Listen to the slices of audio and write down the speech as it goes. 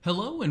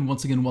Hello, and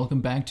once again,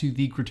 welcome back to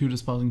the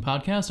Gratuitous Pausing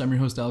Podcast. I'm your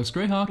host, Alex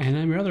Greyhawk. And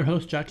I'm your other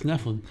host, Jackson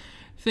Eflin.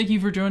 Thank you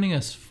for joining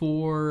us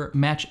for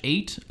Match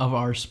 8 of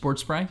our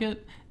sports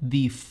bracket,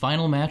 the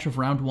final match of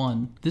Round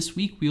 1. This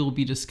week, we will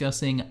be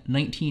discussing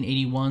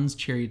 1981's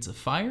Chariots of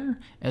Fire,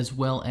 as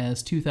well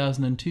as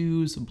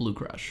 2002's Blue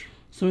Crush.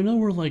 So I know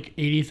we're like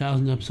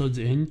 80,000 episodes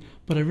in,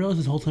 but I realized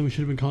this whole time we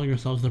should have been calling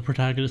ourselves the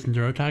protagonist and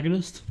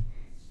Durotagonist.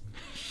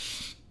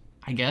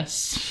 I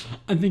guess.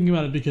 I'm thinking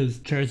about it because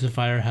Chariots of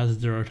Fire has a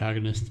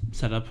Durotagonist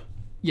setup.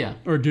 Yeah.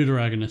 Or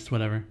Deuteragonist,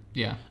 whatever.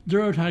 Yeah.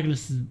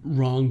 Durotagonist is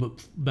wrong, but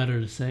better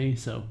to say,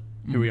 so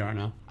here we are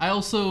now. I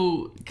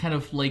also kind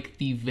of like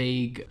the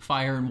vague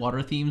fire and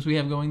water themes we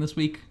have going this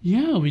week.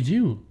 Yeah, we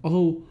do.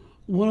 Although,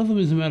 one of them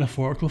is a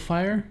metaphorical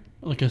fire,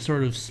 like a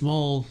sort of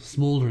small,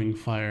 smoldering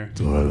fire.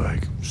 So I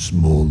like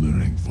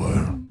smoldering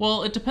fire.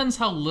 Well, it depends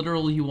how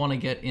literal you want to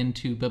get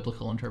into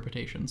biblical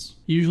interpretations.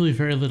 Usually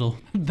very little.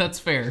 That's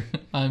fair.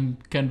 I'm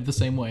kind of the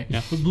same way.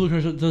 Yeah, but Blue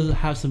Crush does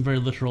have some very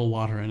literal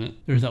water in it.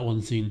 There's that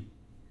one scene.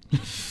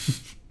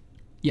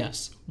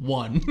 Yes,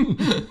 one.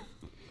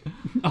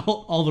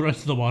 All the rest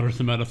of the water is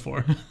a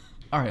metaphor.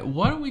 All right,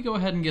 why don't we go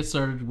ahead and get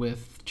started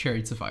with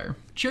Chariots of Fire.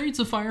 Chariots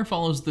of Fire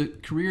follows the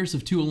careers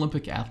of two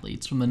Olympic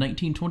athletes from the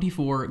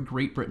 1924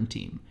 Great Britain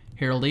team,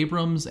 Harold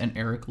Abrams and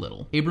Eric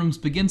Liddell. Abrams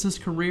begins his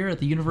career at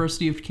the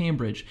University of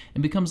Cambridge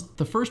and becomes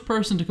the first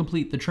person to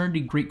complete the Trinity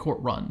Great Court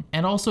Run,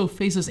 and also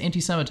faces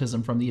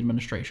anti-Semitism from the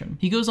administration.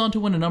 He goes on to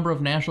win a number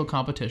of national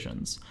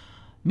competitions.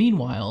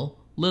 Meanwhile,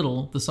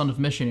 Liddell, the son of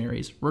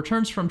missionaries,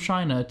 returns from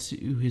China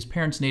to his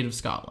parents' native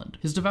Scotland.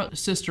 His devout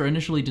sister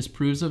initially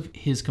disapproves of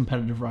his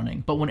competitive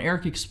running, but when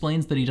Eric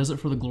explains that he does it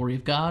for the glory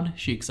of God,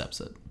 she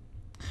accepts it.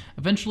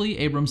 Eventually,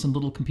 Abrams and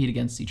Liddell compete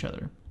against each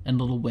other, and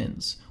Liddell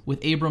wins, with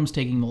Abrams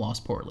taking the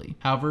loss poorly.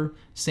 However,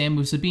 Sam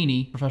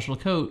Musabini, professional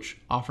coach,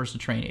 offers to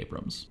train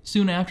Abrams.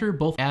 Soon after,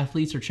 both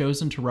athletes are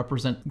chosen to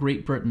represent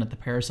Great Britain at the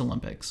Paris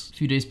Olympics. A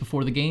few days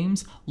before the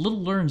Games,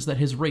 Liddell learns that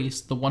his race,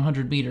 the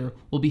 100-meter,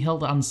 will be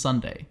held on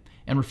Sunday,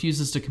 and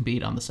refuses to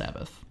compete on the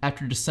Sabbath.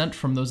 After dissent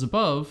from those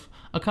above,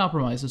 a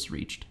compromise is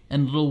reached,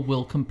 and Liddell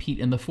will compete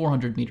in the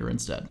 400-meter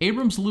instead.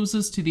 Abrams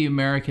loses to the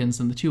Americans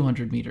in the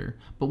 200-meter,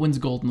 but wins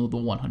gold in the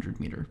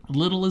 100-meter.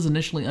 Liddell is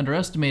initially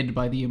underestimated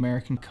by the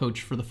American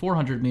coach for the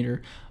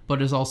 400-meter,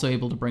 but is also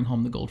able to bring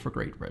home the gold for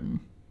Great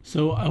Britain.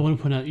 So I want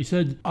to point out, you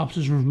said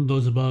opposition from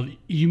those above.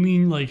 You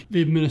mean like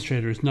the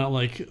administrators, not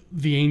like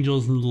the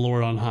angels and the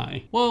Lord on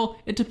high. Well,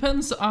 it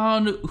depends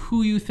on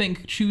who you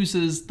think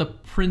chooses the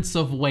Prince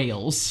of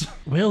Wales.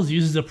 Wales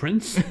uses a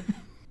prince?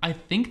 I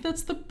think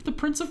that's the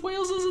Prince of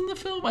Wales is in the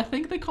film. I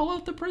think they call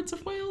it the Prince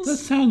of Wales. That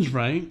sounds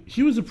right.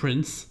 He was a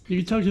prince. You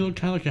could tell he looked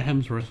kind of like a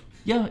Hemsworth.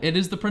 Yeah, it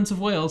is the Prince of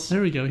Wales.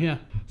 There we go, yeah.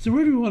 So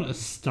where do we want to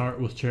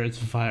start with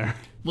Chariots of Fire?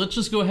 Let's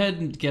just go ahead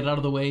and get out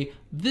of the way.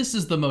 This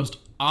is the most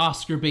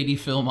Oscar baity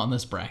film on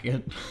this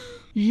bracket.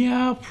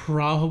 Yeah,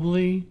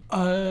 probably.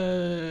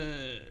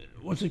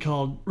 What's it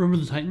called? Remember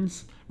the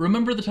Titans?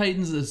 Remember the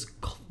Titans is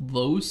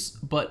close,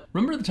 but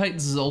Remember the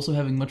Titans is also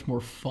having much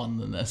more fun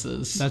than this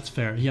is. That's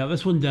fair. Yeah,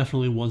 this one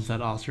definitely won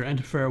that Oscar. And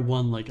to fair, it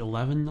won like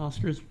 11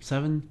 Oscars?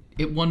 7?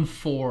 It won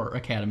 4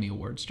 Academy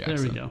Awards, Jackson.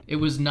 There we go. It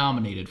was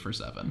nominated for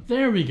 7.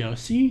 There we go.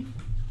 See?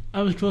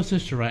 I was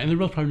closest to right, and they're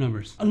both prime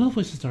numbers. Another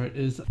place to start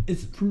is,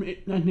 it's from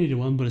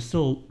 1981, but it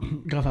still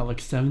got that like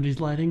 70s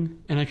lighting,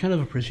 and I kind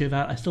of appreciate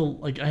that.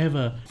 I have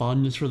a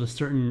fondness for the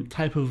certain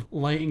type of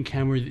light and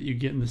camera that you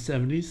get in the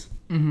 70s.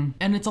 Mm-hmm.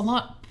 And it's a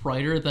lot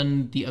brighter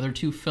than the other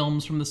two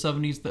films from the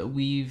 70s that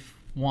we've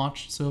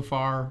watched so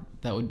far.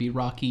 That would be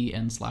Rocky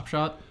and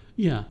Slapshot.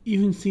 Yeah,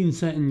 even scenes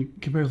set in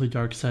comparatively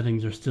dark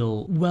settings are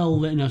still well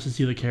lit enough to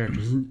see the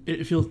characters. And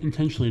it feels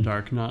intentionally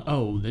dark, not,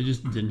 they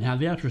just didn't have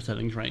the after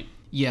settings right.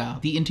 Yeah,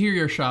 the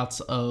interior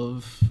shots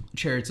of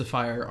Chariots of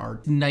Fire are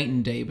night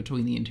and day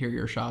between the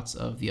interior shots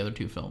of the other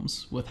two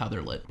films with how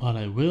they're lit. But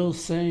I will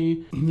say,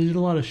 they did a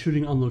lot of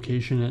shooting on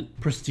location at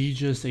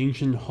prestigious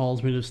ancient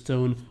halls made of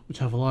stone, which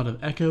have a lot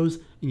of echoes,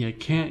 and you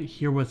can't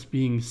hear what's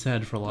being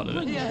said for a lot of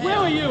it. Where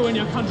were you when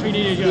your country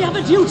needed you? We have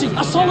a duty,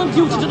 a solemn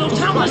duty to those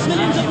countless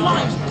millions of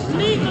lives.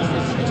 Leave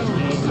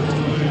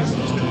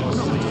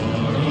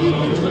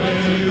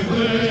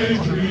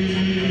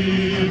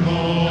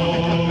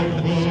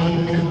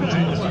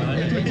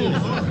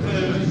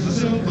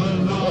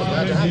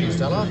Glad to have you,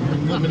 Stella.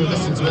 Middle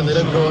distance men, they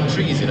don't grow on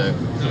trees, you know.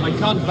 I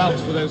can't vouch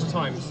for those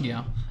times.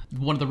 Yeah.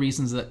 One of the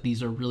reasons that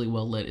these are really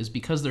well lit is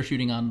because they're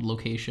shooting on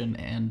location,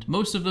 and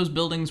most of those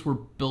buildings were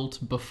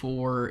built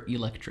before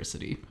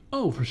electricity.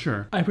 Oh, for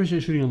sure. I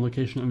appreciate shooting on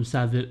location. I'm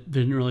sad that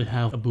they didn't really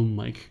have a boom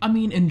mic. I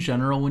mean, in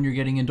general, when you're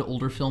getting into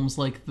older films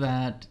like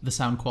that, the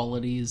sound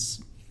quality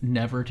is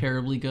never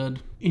terribly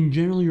good. In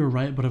general, you're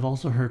right, but I've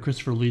also heard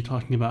Christopher Lee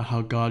talking about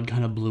how God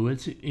kind of blew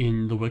it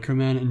in The Wicker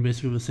Man in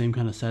basically the same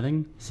kind of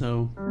setting,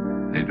 so...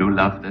 They do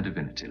love their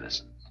divinity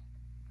lessons.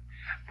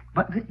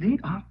 But they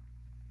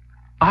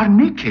are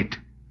naked.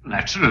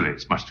 Naturally,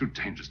 it's much too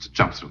dangerous to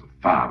jump through the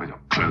fire with your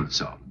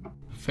clothes on.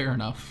 Fair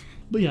enough.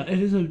 But yeah, it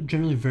is a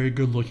generally very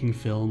good looking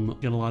film.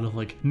 Got a lot of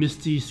like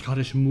misty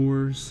Scottish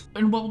moors.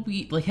 And while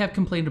we have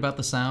complained about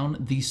the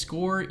sound, the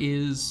score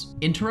is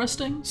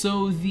interesting.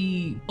 So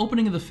the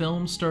opening of the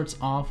film starts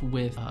off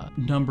with a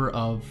number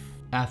of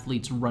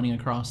athletes running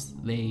across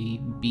the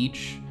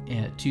beach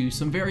to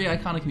some very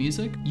iconic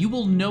music. You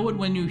will know it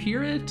when you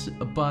hear it,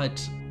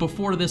 but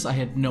before this I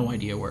had no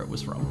idea where it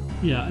was from.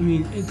 Yeah, I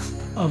mean, it's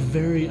a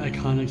very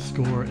iconic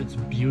score. It's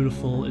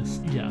beautiful.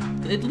 Yeah.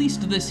 At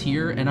least this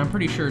here, and I'm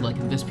pretty sure like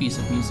this piece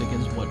of music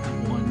is what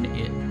won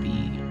it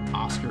the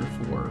Oscar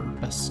for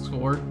Best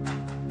Score.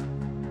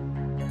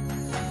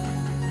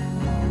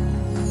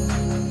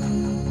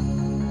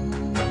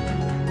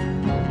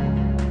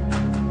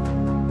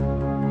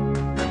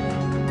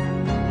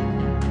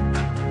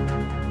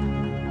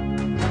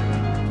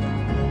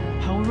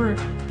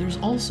 There's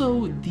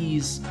also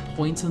these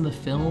points in the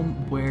film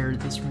where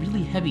this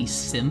really heavy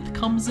synth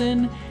comes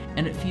in,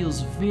 and it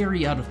feels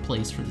very out of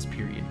place for this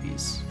period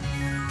piece.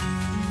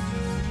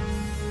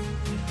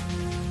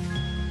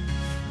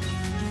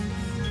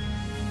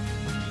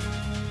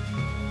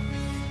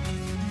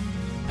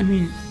 I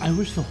mean, I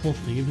wish the whole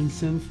thing had been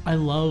synth. I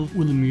love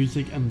when the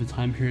music and the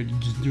time period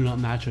just do not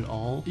match at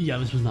all. Yeah,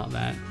 this was not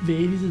that. The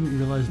 80s didn't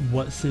realize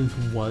what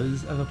synth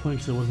was at the point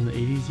because it wasn't the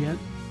 80s yet.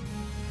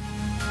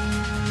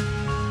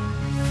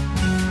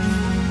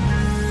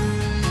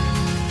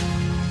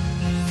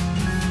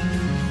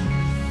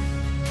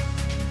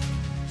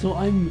 So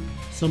I'm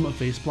somewhat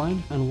face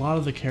blind, and a lot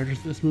of the characters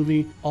in this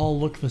movie all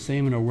look the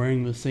same and are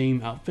wearing the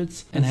same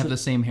outfits. And have the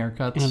same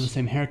haircuts. And have the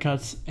same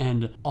haircuts,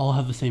 and all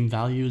have the same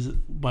values,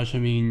 by which I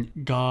mean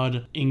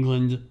God,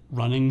 England,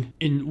 running,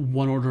 in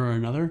one order or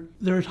another.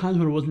 There are times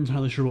when I wasn't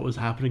entirely sure what was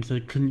happening, so I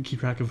couldn't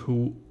keep track of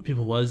who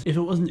people was. If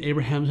it wasn't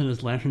Abrahamson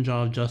as Lantern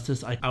Jaw of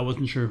Justice, I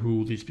wasn't sure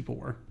who these people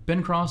were.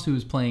 Ben Cross, who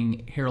is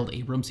playing Harold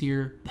Abrams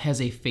here, has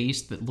a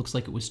face that looks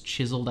like it was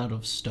chiseled out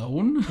of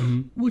stone.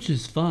 Mm-hmm. Which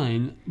is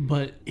fine,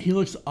 but he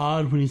looks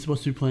odd when he's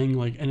supposed to be playing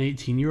like an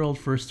 18-year-old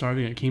first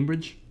starting at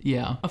Cambridge.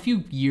 Yeah, a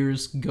few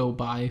years go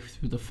by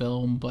through the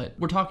film, but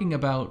we're talking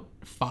about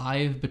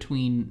 5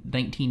 between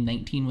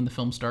 1919 when the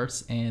film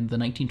starts and the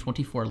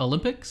 1924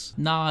 Olympics.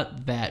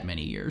 Not that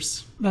many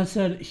years. That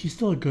said, he's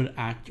still a good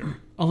actor.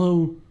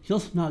 Although, he's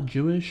also not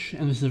Jewish,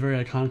 and this is a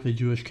very iconically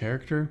Jewish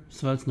character,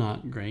 so that's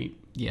not great.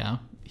 Yeah.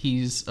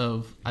 He's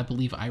of, I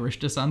believe, Irish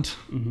descent.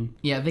 Mm-hmm.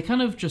 Yeah, they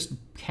kind of just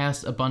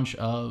cast a bunch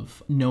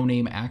of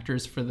no-name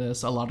actors for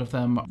this. A lot of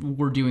them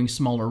were doing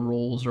smaller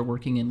roles or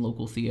working in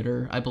local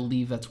theater. I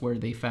believe that's where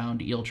they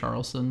found Eel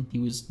Charleston. He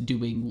was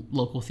doing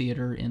local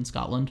theater in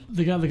Scotland.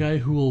 They got the guy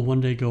who will one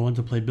day go on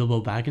to play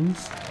Bilbo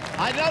Baggins.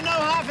 I don't know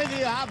half of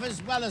you half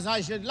as well as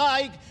I should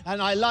like,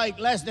 and I like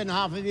less than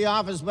half of you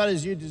half as well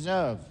as you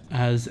deserve.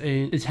 As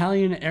an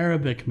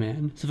Italian-Arabic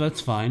man, so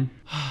that's fine.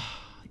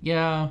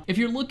 Yeah, if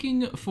you're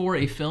looking for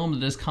a film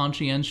that is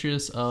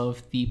conscientious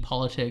of the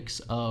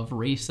politics of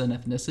race and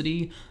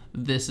ethnicity,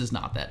 this is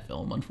not that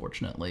film,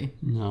 unfortunately.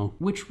 No.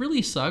 Which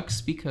really sucks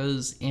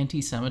because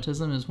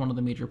anti-Semitism is one of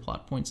the major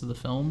plot points of the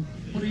film.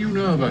 What do you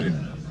know about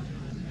him?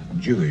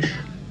 Jewish.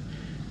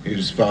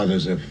 His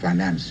father's a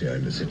financier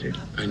in the city.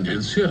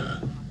 Financier?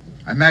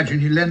 I imagine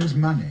he lends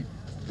money.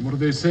 And what do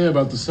they say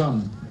about the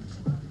son?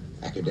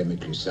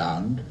 Academically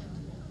sound,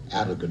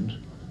 arrogant,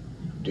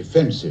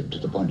 defensive to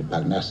the point of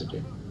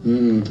pugnacity.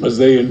 As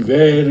they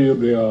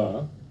invariably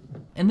are.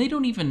 And they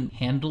don't even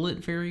handle it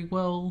very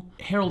well.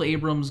 Harold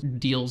Abrams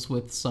deals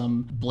with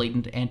some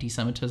blatant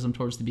anti-Semitism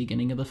towards the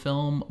beginning of the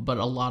film, but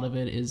a lot of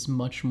it is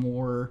much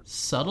more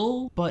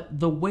subtle. But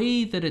the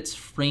way that it's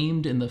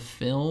framed in the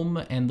film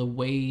and the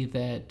way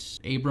that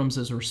Abrams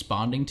is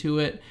responding to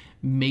it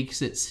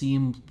makes it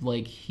seem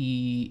like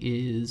he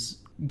is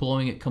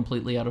blowing it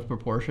completely out of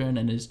proportion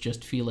and is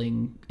just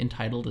feeling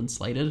entitled and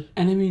slighted.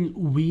 And I mean,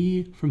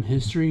 we from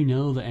history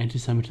know that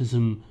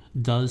anti-Semitism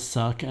does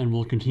suck and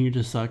will continue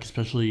to suck,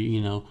 especially,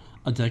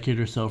 a decade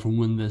or so from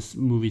when this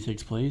movie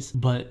takes place.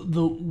 But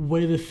the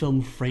way the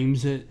film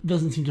frames it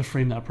doesn't seem to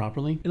frame that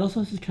properly. It also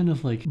has this kind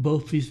of like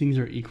both these things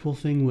are equal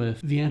thing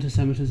with the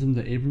anti-Semitism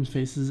that Abrams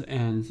faces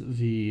and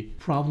the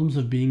problems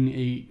of being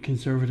a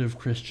conservative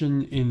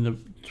Christian in the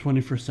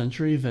 21st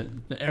century that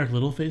Eric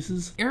Liddell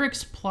faces.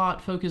 Eric's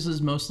plot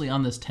focuses mostly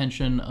on this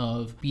tension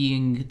of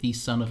being the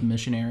son of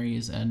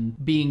missionaries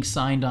and being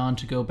signed on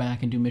to go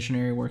back and do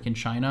missionary work in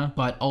China,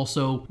 but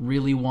also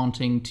really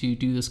wanting to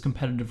do this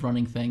competitive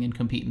running thing and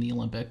compete in the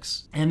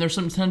Olympics. And there's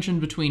some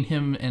tension between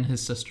him and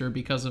his sister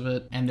because of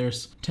it, and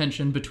there's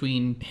tension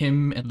between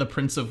him and the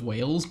Prince of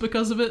Wales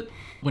because of it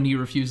when he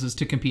refuses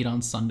to compete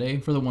on Sunday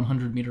for the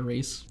 100-meter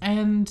race.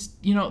 And,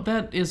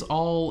 that is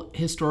all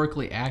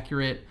historically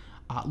accurate.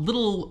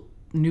 Liddell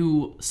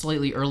knew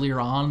slightly earlier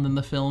on than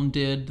the film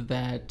did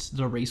that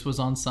the race was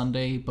on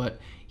Sunday,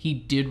 but he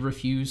did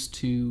refuse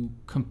to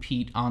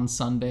compete on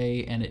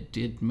Sunday, and it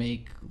did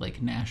make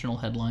national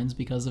headlines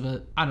because of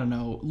it. I don't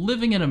know.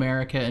 Living in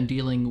America and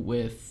dealing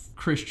with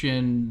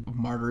Christian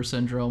martyr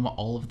syndrome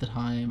all of the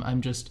time,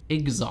 I'm just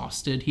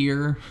exhausted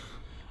here.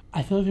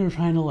 I feel like they were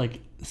trying to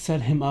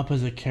set him up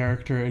as a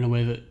character in a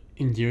way that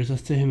endears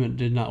us to him, it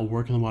did not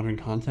work in the modern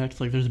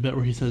context. Like, there's a bit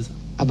where he says,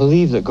 I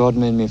believe that God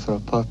made me for a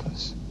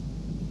purpose.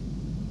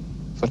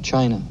 For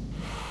China.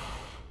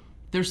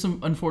 There's some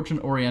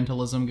unfortunate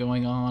Orientalism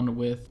going on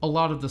with a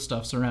lot of the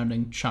stuff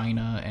surrounding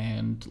China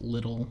and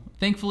Little.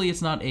 Thankfully,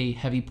 it's not a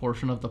heavy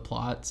portion of the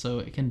plot, so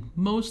it can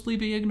mostly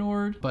be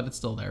ignored, but it's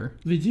still there.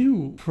 they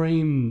do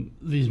frame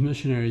these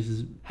missionaries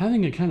as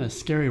having a kind of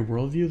scary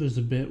worldview. There's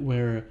a bit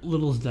where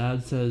Little's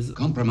dad says,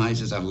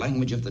 Compromise is a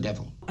language of the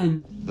devil.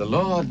 and The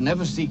Lord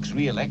never seeks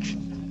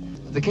re-election.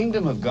 The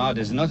kingdom of God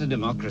is not a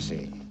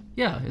democracy.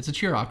 Yeah, it's a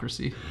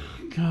cheerocracy.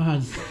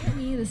 God,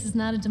 This is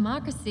not a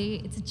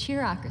democracy, it's a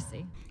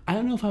cheerocracy. I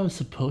don't know if I was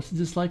supposed to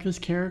dislike this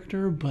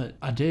character, but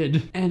I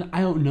did. And I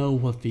don't know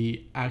what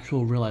the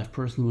actual real life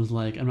person was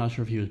like. I'm not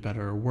sure if he was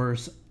better or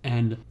worse.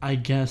 And I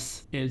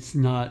guess it's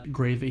not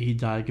great that he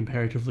died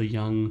comparatively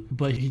young,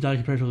 but he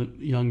died comparatively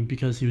young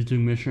because he was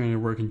doing missionary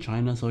work in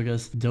China. So I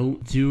guess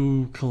don't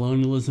do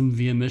colonialism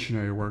via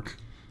missionary work.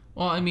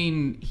 Well, I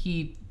mean,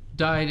 he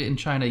died in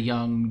China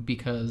young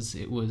because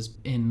it was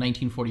in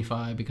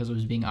 1945 because it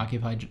was being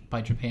occupied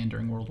by Japan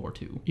during World War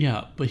II.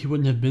 Yeah, but he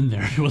wouldn't have been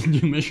there if he wasn't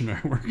doing missionary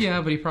work.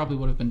 Yeah, but he probably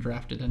would have been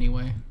drafted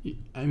anyway.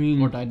 I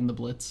mean... Or died in the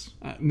Blitz.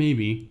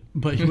 Maybe.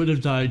 But he would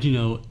have died,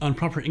 on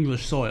proper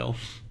English soil,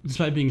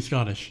 despite being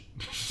Scottish.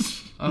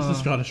 It's the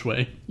Scottish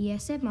way.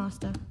 Yes,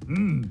 Headmaster.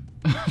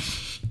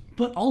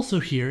 But also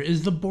here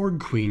is the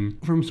Borg Queen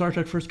from Star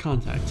Trek First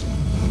Contact.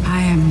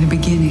 I am the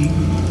beginning,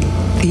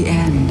 the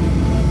end,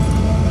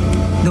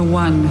 the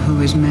one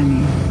who is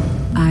many.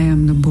 I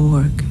am the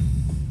Borg.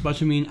 But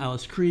you mean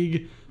Alice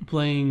Krieg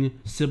playing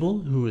Sybil,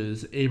 who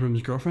is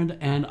Abrams' girlfriend,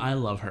 and I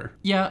love her.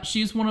 Yeah,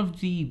 she's one of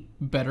the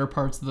better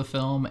parts of the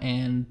film,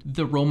 and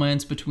the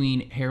romance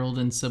between Harold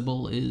and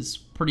Sybil is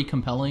pretty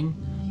compelling.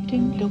 You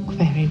didn't look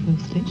very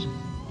ruthless.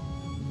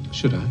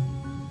 Should I?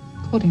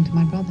 According to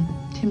my brother.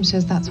 Tim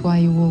says that's why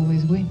you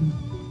always win.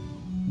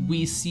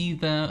 We see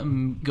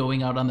them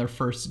going out on their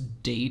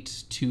first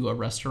date to a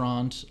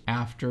restaurant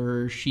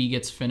after she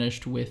gets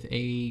finished with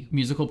a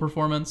musical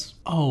performance.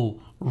 Oh,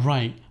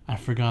 right. I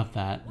forgot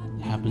that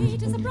happens.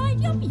 It is a bright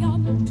yum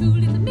yum. 2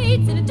 little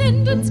maids in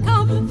attendance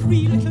come.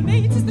 3 little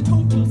maids is the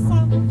total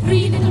sum.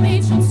 3 little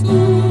maids from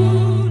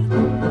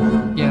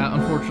school. Yeah,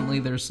 unfortunately,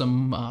 there's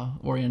some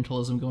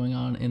Orientalism going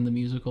on in the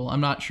musical.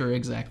 I'm not sure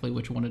exactly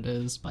which one it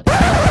is, but...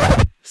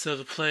 So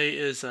the play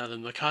is The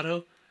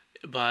Mikado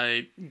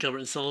by Gilbert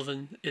and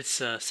Sullivan.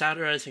 It's a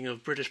satirizing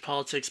of British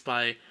politics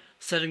by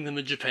setting them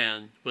in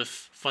Japan with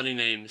funny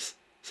names.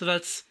 So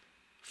that's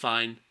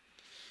fine.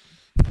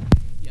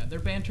 Yeah, their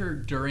banter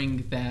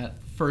during that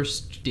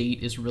first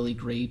date is really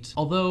great.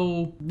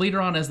 Although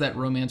later on as that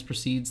romance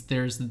proceeds,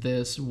 there's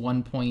this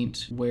one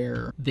point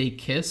where they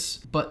kiss,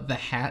 but the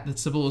hat that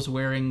Sybil was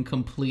wearing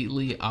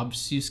completely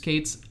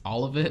obfuscates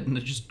all of it and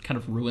it just kind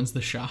of ruins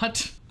the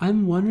shot.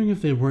 I'm wondering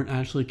if they weren't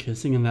actually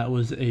kissing and that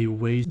was a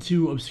way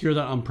to obscure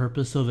that on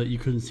purpose so that you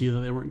couldn't see that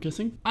they weren't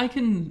kissing. I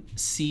can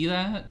see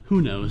that.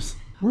 Who knows?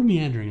 We're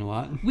meandering a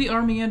lot. We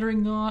are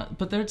meandering a lot,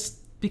 but that's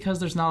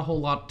because there's not a whole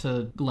lot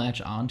to latch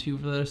onto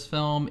for this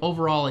film.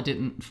 Overall, I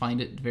didn't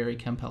find it very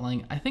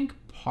compelling. I think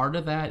part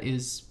of that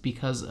is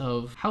because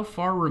of how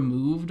far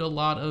removed a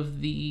lot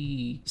of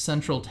the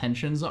central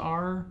tensions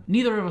are.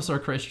 Neither of us are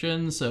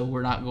Christians, so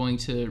we're not going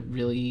to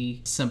really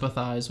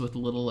sympathize with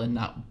Little and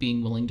not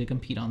being willing to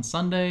compete on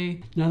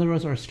Sunday. Neither of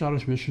us are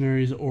Scottish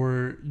missionaries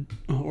or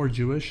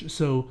Jewish,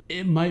 so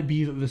it might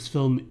be that this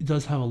film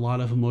does have a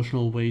lot of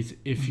emotional weight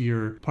if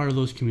you're part of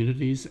those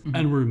communities,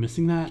 and we're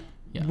missing that,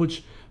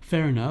 which...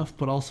 Fair enough,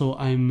 but also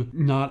I'm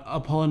not a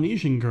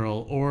Polynesian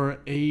girl or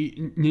a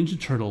Ninja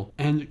Turtle,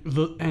 and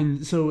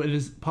so it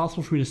is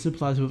possible for me to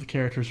sympathize with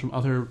characters from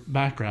other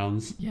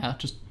backgrounds. Yeah,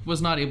 just was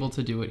not able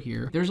to do it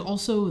here. There's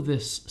also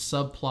this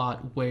subplot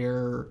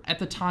where at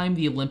the time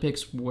the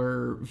Olympics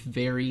were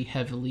very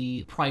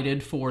heavily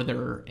prided for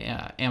their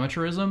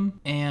amateurism,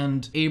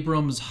 and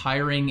Abrams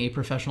hiring a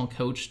professional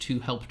coach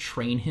to help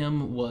train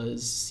him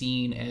was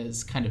seen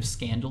as kind of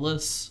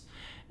scandalous.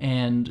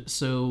 And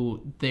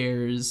so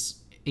there's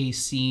a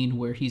scene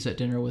where he's at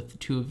dinner with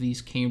 2 of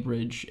these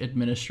Cambridge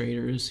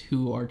administrators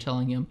who are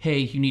telling him, hey,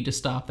 you need to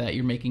stop that.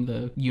 You're making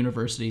the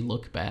university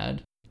look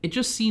bad. It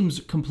just seems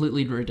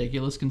completely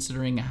ridiculous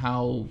considering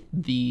how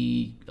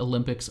the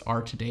Olympics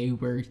are today,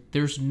 where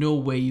there's no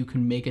way you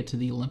can make it to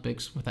the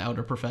Olympics without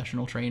a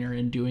professional trainer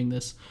and doing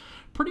this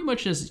pretty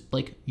much as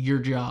like your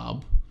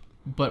job,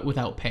 but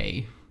without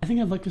pay. I think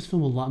I'd like this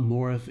film a lot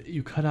more if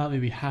you cut out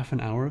maybe half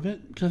an hour of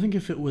it, because I think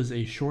if it was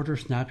a shorter,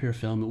 snappier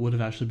film, it would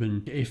have actually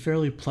been a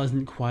fairly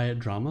pleasant, quiet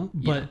drama.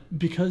 But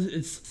because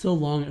it's so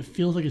long, it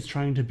feels like it's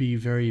trying to be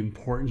very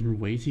important and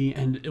weighty,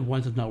 and it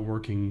winds up not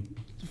working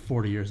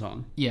 40 years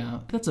on. Yeah,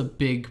 that's a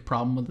big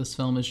problem with this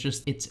film, is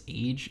just its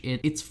age.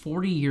 It's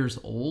 40 years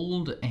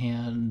old,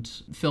 and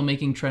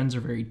filmmaking trends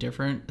are very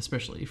different,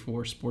 especially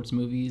for sports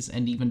movies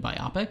and even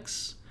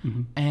biopics.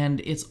 Mm-hmm.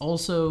 And it's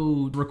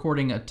also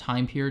recording a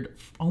time period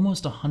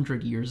almost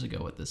 100 years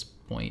ago at this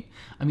point.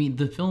 I mean,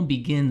 the film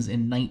begins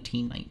in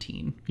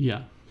 1919.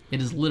 Yeah.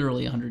 It is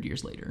literally 100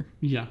 years later.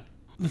 Yeah.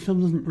 the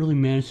film doesn't really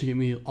manage to get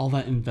me all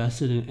that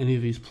invested in any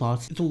of these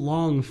plots. It's a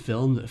long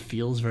film that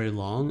feels very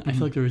long. I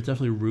feel like there was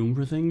definitely room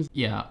for things.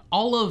 Yeah,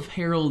 all of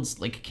Harold's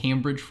like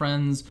Cambridge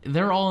friends,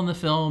 they're all in the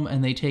film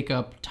and they take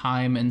up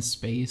time and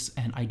space,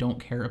 and I don't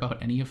care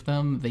about any of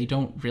them. They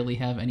don't really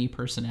have any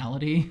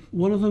personality.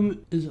 One of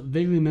them is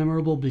vaguely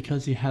memorable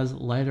because he has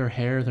lighter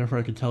hair, therefore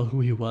I could tell who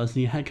he was, and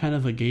he had kind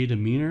of a gay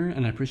demeanor,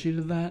 and I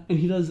appreciated that. And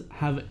he does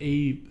have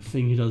a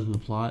thing he does in the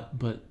plot,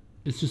 but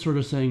it's just sort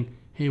of saying,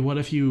 hey, what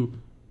if you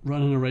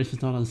run in a race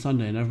that's not on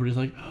Sunday? And everybody's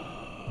like,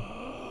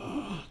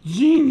 oh,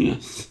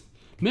 genius!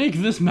 Make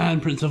this man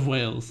Prince of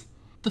Wales.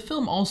 The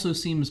film also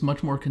seems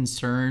much more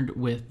concerned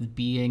with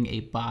being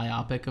a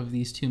biopic of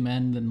these two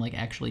men than like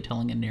actually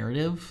telling a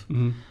narrative.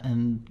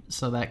 And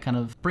so that kind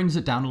of brings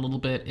it down a little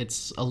bit.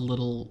 It's a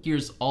little,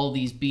 here's all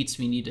these beats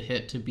we need to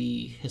hit to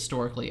be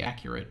historically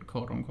accurate,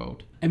 quote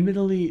unquote.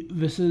 Admittedly,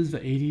 this is the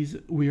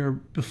 80s. We are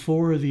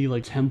before the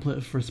like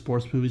template for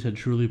sports movies had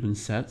truly been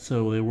set,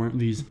 so they weren't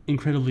these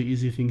incredibly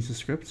easy things to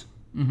script.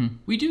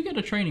 We do get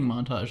a training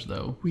montage,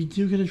 though. We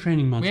do get a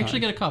training montage. We actually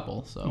get a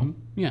couple, so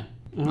yeah.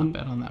 Not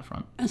bad on that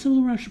front. And some of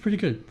them are actually pretty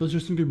good. Those are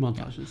some good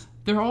montages.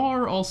 There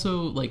are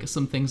also like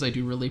some things I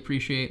do really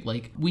appreciate.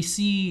 Like we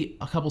see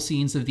a couple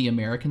scenes of the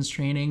Americans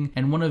training,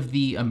 and one of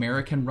the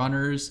American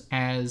runners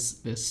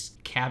has this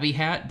cabbie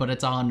hat, but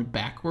it's on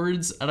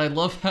backwards. And I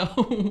love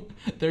how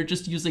they're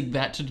just using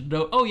that to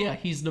denote, oh yeah,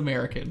 he's an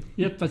American.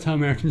 Yep, that's how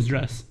Americans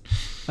dress.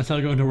 That's how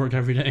I go into work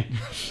every day.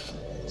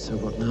 So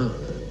what now?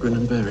 Grin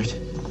and bear it?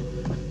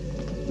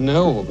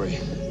 No, Aubrey.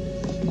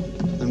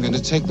 I'm going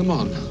to take them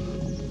on.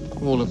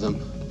 All of them.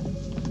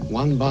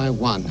 One by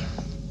one.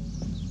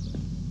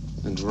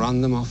 And run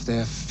them off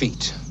their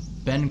feet.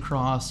 Ben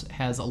Cross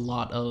has a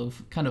lot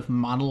of kind of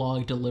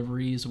monologue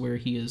deliveries where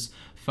he is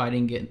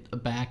fighting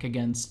back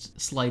against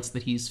slights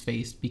that he's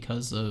faced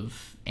because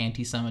of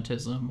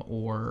anti-Semitism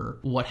or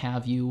what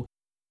have you.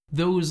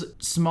 Those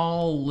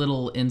small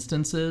little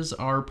instances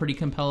are pretty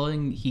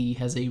compelling. He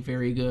has a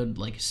very good,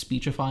 like,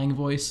 speechifying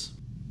voice.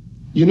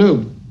 You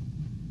know,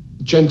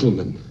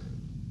 gentlemen,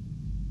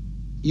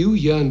 you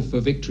yearn for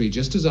victory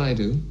just as I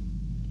do,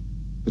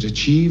 but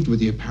achieved with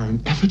the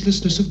apparent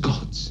effortlessness of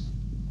gods.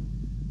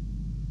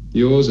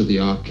 Yours are the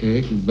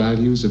archaic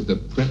values of the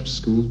prep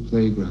school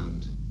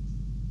playground.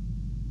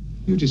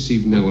 You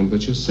deceive no one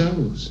but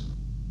yourselves.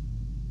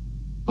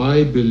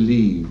 I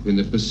believe in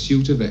the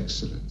pursuit of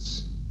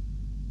excellence,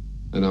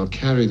 and I'll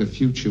carry the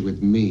future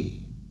with me.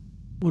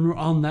 When we're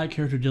on that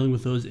character dealing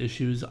with those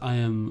issues, I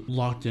am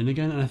locked in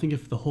again, and I think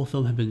if the whole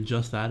film had been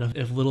just that,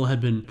 if Little had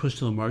been pushed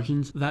to the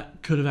margins,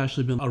 that could have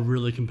actually been a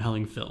really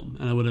compelling film,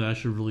 and I would have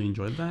actually really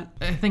enjoyed that.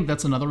 I think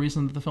that's another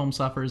reason that the film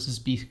suffers is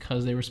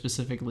because they were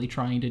specifically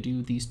trying to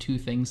do these two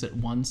things at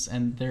once,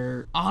 and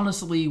there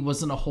honestly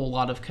wasn't a whole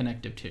lot of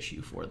connective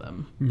tissue for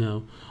them.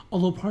 No.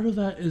 Although part of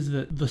that is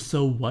that the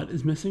so what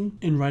is missing.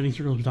 In writing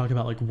circles, we talk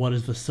about, like, what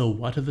is the so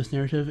what of this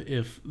narrative?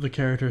 If the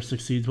character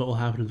succeeds, what will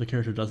happen? If the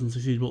character doesn't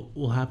succeed, what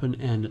will happen?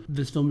 And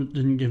this film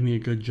didn't give me a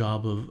good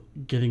job of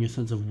getting a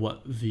sense of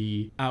what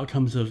the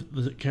outcomes of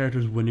the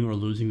characters winning or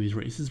losing these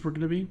races were going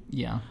to be.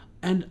 Yeah.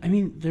 And, I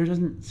mean, there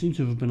doesn't seem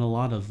to have been a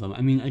lot of them.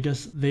 I mean, I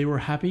guess they were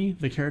happy.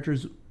 The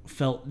characters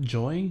felt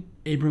joy.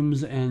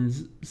 Abrams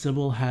and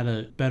Sybil had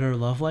a better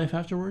love life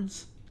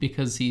afterwards.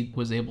 Because he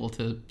was able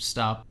to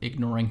stop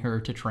ignoring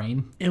her to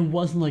train. It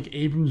wasn't like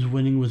Abrams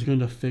winning was going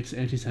to fix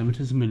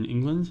anti-Semitism in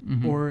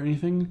England or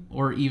anything.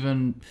 Or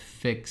even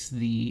fix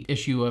the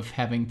issue of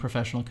having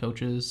professional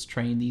coaches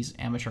train these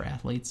amateur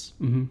athletes.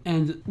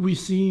 And we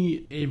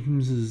see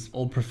Abrams's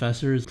old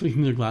professors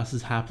clinking their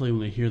glasses happily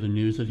when they hear the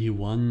news that he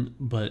won,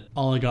 but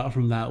all I got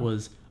from that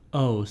was,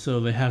 oh, so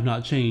they have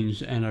not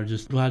changed and are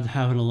just glad to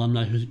have an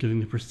alumni who's giving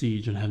the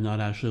prestige and have not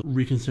actually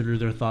reconsidered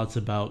their thoughts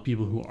about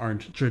people who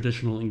aren't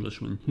traditional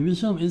Englishmen. I mean,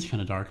 this film is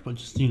kind of dark, but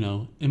just, you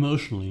know,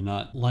 emotionally,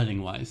 not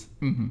lighting-wise.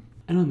 And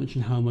I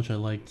mentioned how much I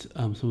liked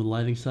some of the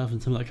lighting stuff,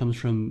 and some of that comes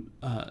from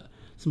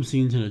some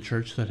scenes in a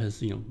church that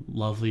has, you know,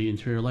 lovely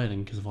interior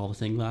lighting because of all the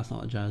stained glass and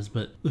all that jazz.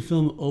 But the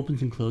film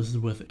opens and closes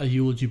with a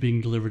eulogy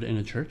being delivered in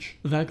a church.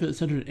 The fact that it's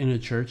centered in a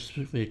church,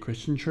 specifically a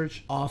Christian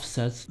church,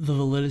 offsets the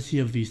validity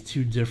of these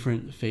two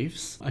different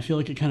faiths. I feel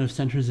like it kind of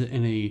centers it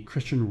in a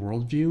Christian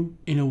worldview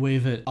in a way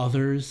that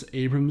others,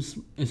 Abrams,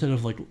 instead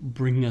of like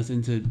bringing us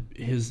into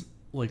his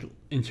like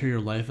interior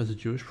life as a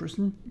Jewish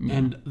person,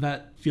 and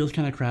that feels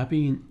kind of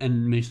crappy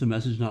and makes the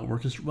message not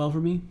work as well for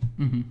me.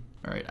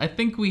 All right, I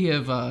think we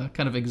have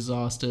kind of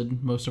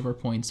exhausted most of our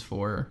points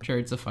for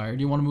Chariots of Fire. Do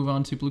you want to move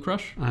on to Blue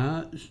Crush?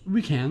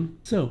 We can.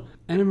 So,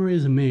 Anna Marie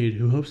is a maid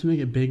who hopes to make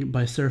it big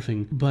by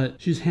surfing, but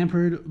she's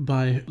hampered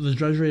by the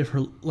drudgery of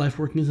her life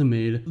working as a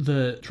maid,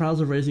 the trials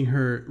of raising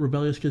her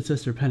rebellious kid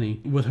sister Penny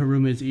with her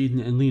roommates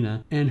Eden and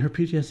Lena, and her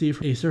PTSD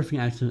from a surfing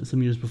accident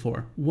some years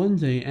before. One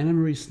day, Anna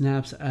Marie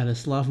snaps at a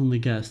slovenly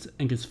guest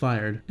and gets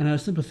fired, and out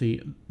of sympathy,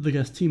 the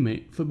guest's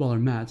teammate, footballer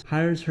Matt,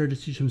 hires her to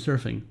teach him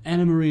surfing.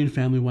 Anna Marie and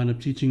family wind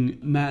up teaching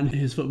helping Matt and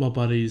his football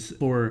buddies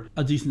for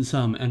a decent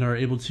sum and are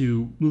able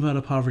to move out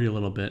of poverty a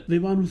little bit. They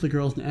bond with the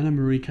girls and Anna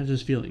Marie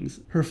catches feelings.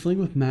 Her fling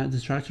with Matt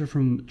distracts her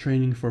from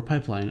training for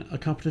Pipeline, a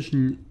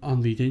competition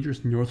on the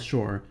dangerous North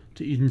Shore,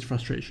 to Eden's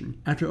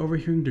frustration. After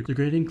overhearing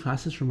degrading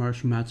classist remarks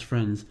from Matt's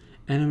friends,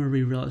 Anna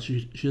Marie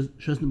realizes she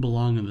doesn't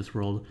belong in this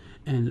world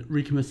and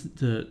recommits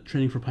to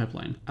training for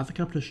Pipeline. At the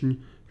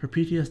competition, her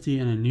PTSD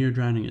and a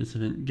near-drowning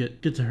incident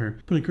get to her,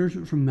 but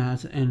encouragement from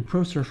Matt and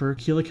pro surfer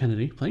Keela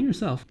Kennedy, playing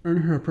herself, earn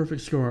her a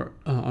perfect score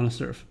on a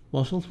surf.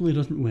 While she ultimately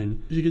doesn't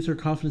win, she gets her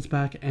confidence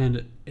back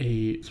and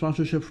a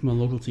sponsorship from a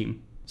local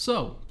team.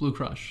 So, Blue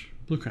Crush.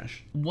 Blue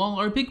Crush. While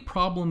our big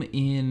problem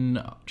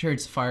in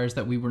Chariots of Fire is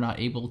that we were not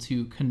able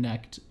to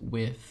connect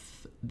with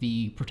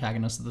the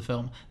protagonist of the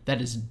film, that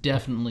is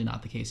definitely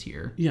not the case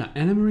here. Yeah,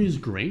 Anna Marie is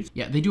great.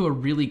 Yeah, they do a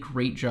really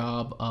great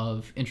job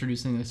of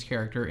introducing this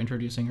character,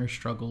 introducing her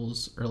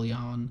struggles early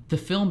on. The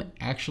film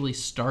actually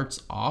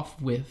starts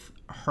off with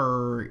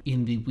her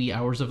in the wee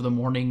hours of the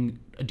morning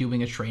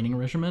doing a training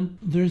regimen.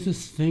 There's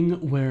this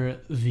thing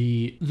where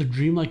the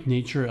dreamlike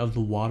nature of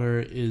the water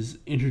is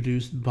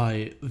introduced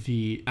by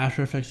the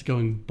After Effects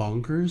going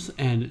bonkers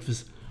and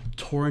this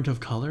torrent of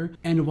color,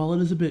 and while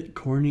it is a bit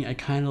corny, I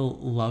kind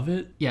of love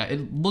it. Yeah,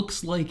 it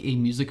looks like a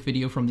music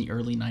video from the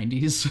early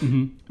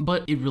 90s,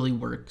 but it really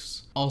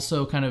works.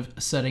 Also kind of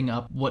setting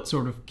up what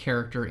sort of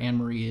character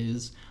Anne-Marie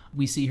is.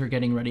 We see her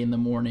getting ready in the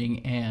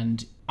morning,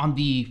 and on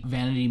the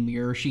vanity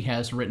mirror she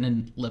has written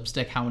in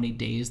lipstick how many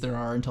days there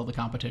are until the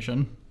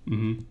competition.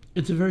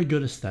 It's a very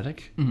good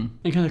aesthetic, and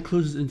kind of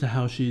clues into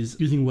how she's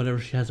using whatever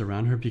she has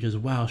around her because,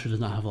 wow, she does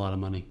not have a lot of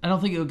money. I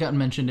don't think it got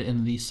mentioned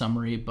in the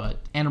summary,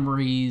 but Anna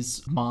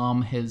Marie's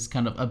mom has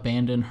kind of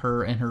abandoned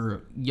her and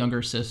her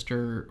younger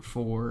sister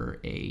for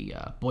a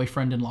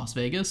boyfriend in Las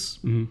Vegas.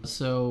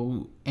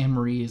 So Anne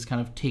Marie is kind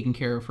of taking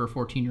care of her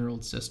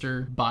 14-year-old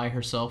sister by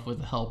herself with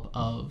the help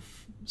of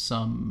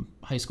some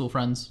high school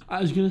friends. I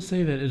was going to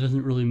say that it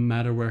doesn't really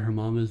matter where her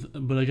mom is,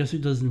 but I guess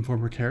it does inform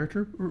her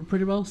character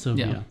pretty well. So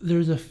yeah.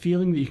 There's a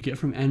feeling that you get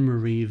from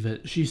Anne-Marie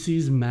that she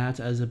sees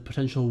Matt as a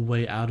potential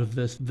way out of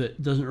this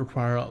that doesn't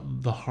require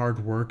the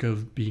hard work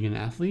of being an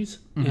athlete.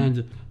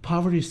 And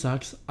poverty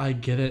sucks. I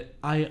get it.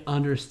 I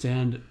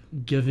understand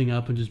giving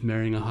up and just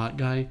marrying a hot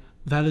guy.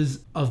 That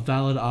is a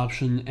valid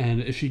option,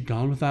 and if she'd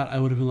gone with that, I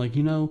would have been like,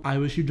 I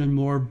wish you'd done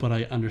more, but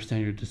I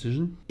understand your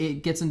decision.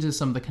 It gets into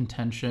some of the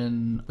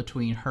contention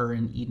between her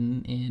and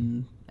Eden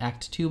in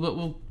Act 2, but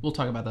we'll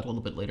talk about that a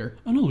little bit later.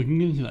 Oh no, we can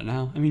get into that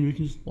now. I mean, we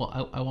can just...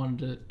 Well, I wanted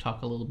to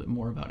talk a little bit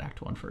more about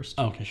Act 1 first.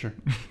 Oh, okay, sure.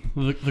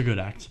 the good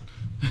act.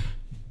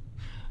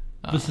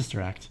 The sister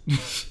act.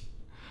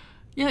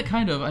 Yeah,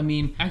 kind of. I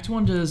mean, Act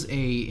 1 does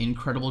a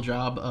incredible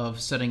job of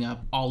setting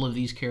up all of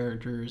these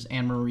characters,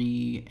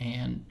 Anne-Marie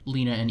and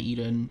Lena and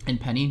Eden and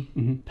Penny.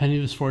 Penny,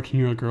 this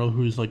 14-year-old girl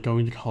who's like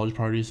going to college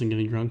parties and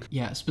getting drunk.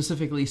 Yeah,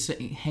 specifically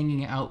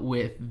hanging out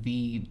with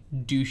the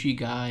douchey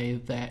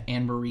guy that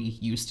Anne-Marie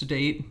used to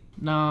date.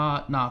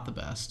 Not the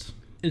best.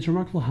 It's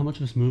remarkable how much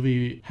this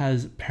movie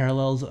has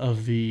parallels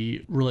of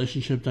the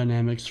relationship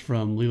dynamics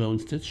from Lilo and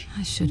Stitch.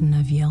 I shouldn't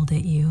have yelled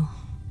at you.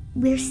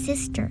 We're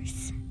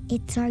sisters.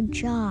 It's our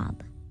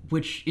job.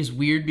 Which is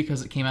weird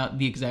because it came out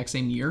the exact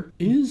same year.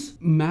 Is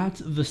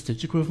Matt the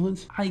Stitch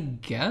equivalent? I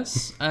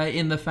guess,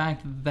 in the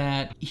fact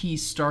that he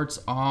starts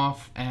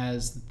off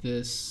as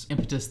this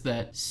impetus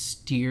that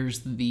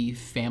steers the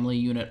family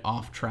unit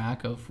off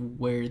track of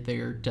where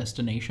their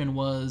destination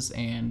was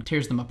and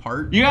tears them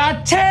apart. You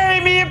are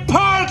tearing me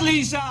apart,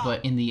 Lisa!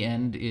 But in the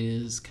end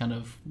is kind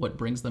of what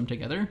brings them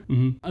together.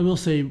 I will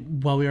say,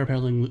 while we are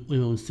paralleling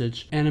Lilo and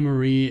Stitch, Anna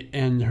Marie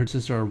and her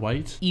sister are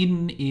white.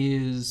 Eden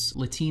is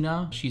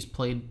Latina. She's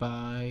played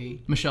by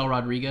Michelle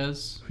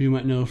Rodriguez, who you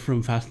might know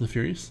from Fast and the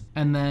Furious.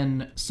 And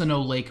then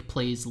Snow Lake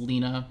plays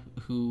Lena,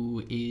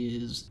 who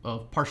is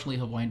of partially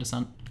Hawaiian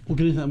descent. We'll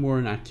get into that more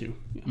in Act 2.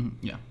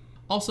 Yeah.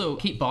 Also,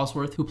 Kate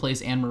Bosworth, who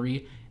plays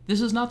Anne-Marie, this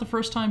is not the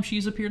first time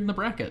she's appeared in the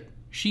bracket.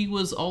 She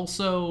was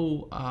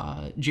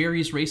also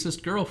Jerry's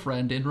racist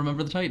girlfriend in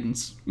Remember the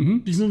Titans.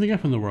 She's moving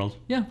up in the world.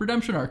 Yeah,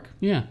 redemption arc.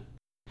 Yeah.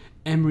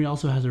 Anne-Marie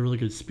also has a really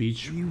good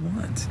speech. What do you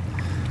want?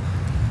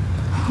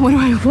 What do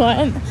I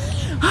want?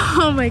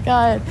 Oh my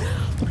god.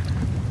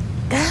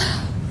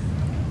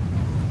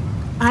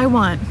 I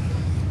want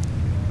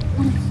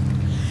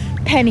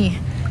Penny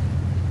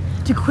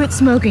to quit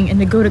smoking and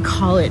to go to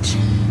college.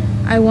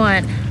 I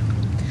want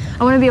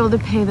to be able to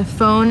pay the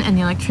phone and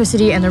the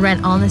electricity and the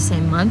rent all in the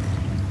same month.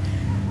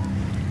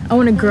 I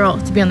want a girl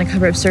to be on the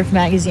cover of Surf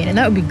magazine, and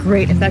that would be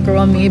great if that girl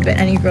on me, but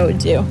any girl would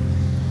do.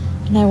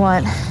 And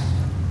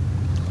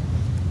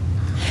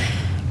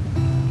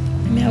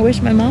I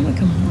wish my mom would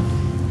come home.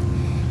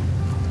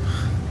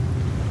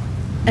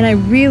 And I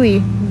really,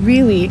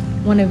 really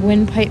want to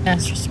win Pipe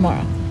Masters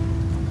tomorrow.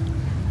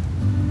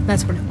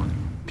 That's what I want.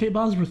 Kate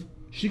Bosworth,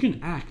 she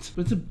can act,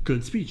 but it's a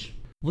good speech.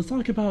 Let's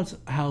talk about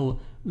how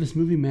this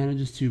movie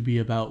manages to be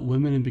about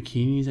women in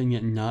bikinis and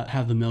yet not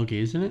have the male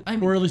gaze in it,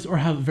 or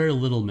have very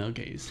little male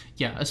gaze.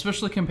 Yeah,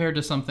 especially compared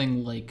to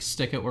something like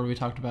Stick It, where we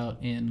talked about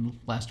in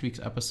last week's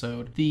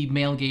episode. The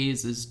male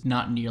gaze is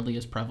not nearly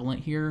as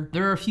prevalent here.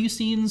 There are a few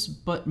scenes,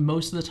 but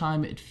most of the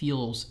time it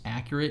feels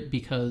accurate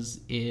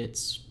because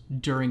it's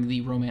during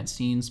the romance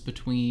scenes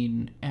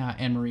between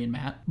Anne-Marie and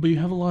Matt. But you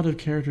have a lot of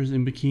characters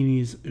in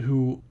bikinis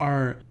who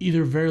are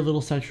either very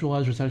little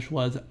sexualized or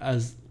sexualized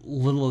as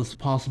little as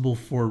possible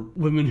for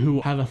women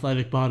who have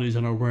athletic bodies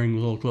and are wearing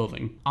little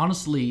clothing.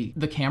 Honestly,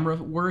 the camera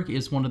work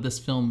is one of this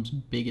film's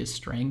biggest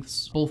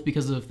strengths, both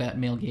because of that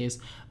male gaze,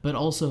 but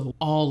also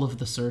all of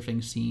the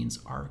surfing scenes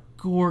are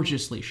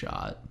gorgeously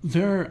shot.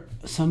 There are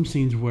some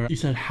scenes where you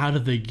said, how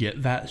did they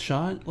get that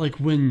shot? Like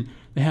when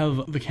they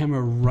have the camera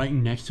right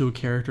next to a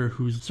character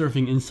who's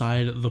surfing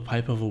inside the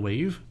pipe of a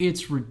wave.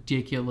 It's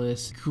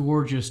ridiculous,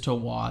 gorgeous to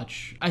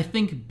watch. I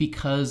think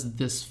because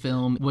this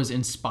film was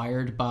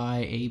inspired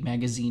by a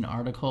magazine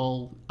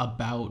article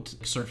about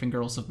surfing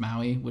girls of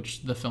Maui,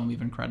 which the film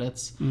even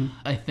credits,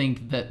 I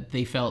think that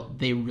they felt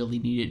they really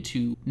needed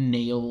to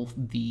nail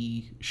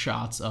the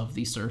shots of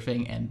the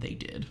surfing, and they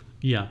did.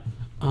 Yeah.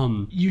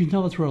 You can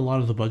tell that's where a lot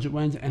of the budget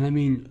went, and I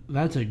mean,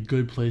 that's a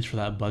good place for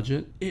that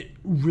budget. It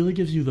really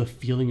gives you the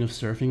feeling of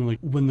surfing. Like,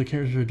 when the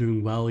characters are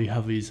doing well, you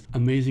have these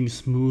amazing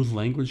smooth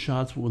language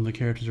shots, but when the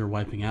characters are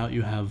wiping out,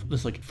 you have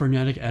this, like,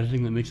 frenetic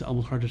editing that makes it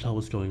almost hard to tell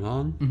what's going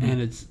on, and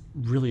it's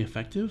really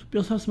effective. But you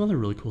also have some other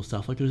really cool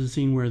stuff. Like, there's a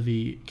scene where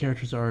the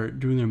characters are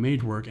doing their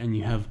maid work, and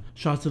you have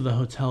shots of the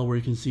hotel where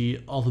you can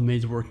see all the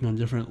maids working on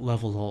different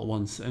levels all at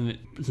once, and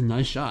it's a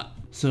nice shot.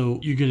 So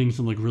you're getting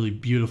some like really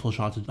beautiful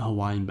shots of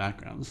Hawaiian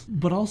backgrounds.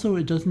 But also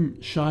it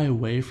doesn't shy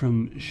away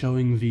from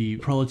showing the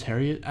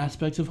proletariat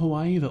aspects of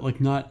Hawaii, that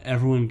like not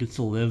everyone gets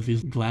to live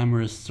these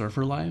glamorous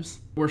surfer lives.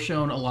 We're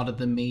shown a lot of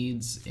the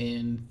maids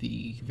in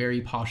the very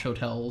posh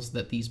hotels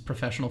that these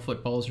professional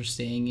footballers are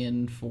staying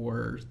in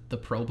for the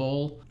Pro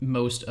Bowl.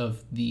 Most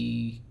of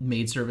the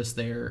maid service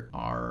there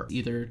are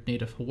either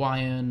Native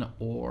Hawaiian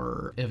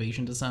or of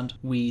Asian descent.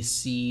 We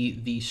see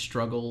the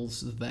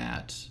struggles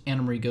that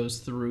Anna-Marie goes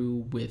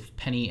through with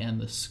Penny and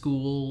the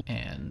school,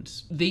 and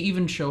they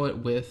even show it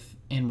with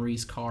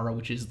Anne-Marie's car,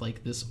 which is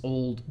like this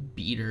old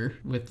beater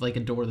with like a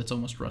door that's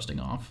almost rusting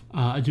off.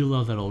 I do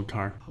love that old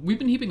car. We've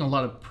been heaping a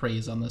lot of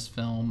praise on this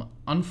film.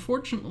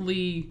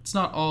 Unfortunately, it's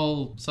not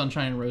all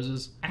sunshine and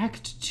roses.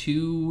 Act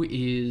 2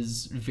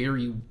 is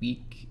very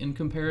weak in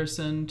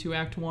comparison to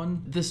Act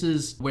 1. This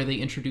is where they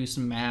introduce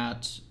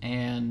Matt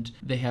and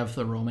they have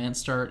the romance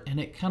start, and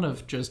it kind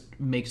of just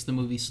makes the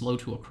movie slow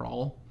to a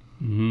crawl.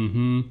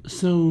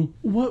 So,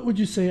 what would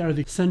you say are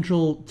the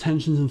central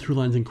tensions and through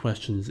lines and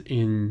questions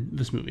in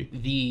this movie?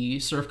 The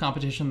surf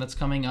competition that's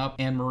coming up,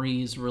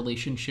 Anne-Marie's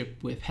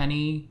relationship with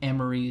Penny,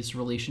 Anne-Marie's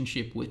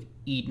relationship with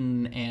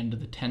Eden, and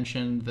the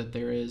tension that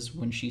there is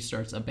when she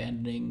starts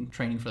abandoning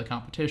training for the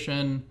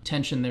competition.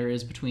 Tension there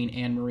is between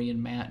Anne-Marie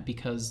and Matt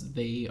because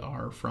they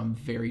are from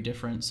very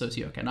different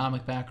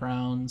socioeconomic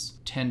backgrounds.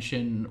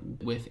 Tension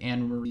with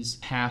Anne-Marie's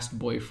past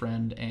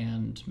boyfriend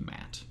and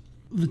Matt.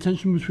 The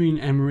tension between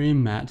Anne-Marie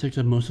and Matt takes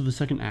up most of the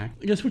second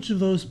act. I guess which of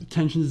those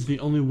tensions is the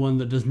only one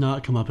that does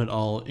not come up at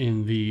all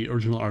in the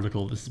original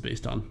article this is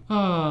based on?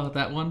 Oh,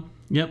 that one?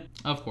 Yep.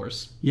 Of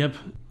course. Yep.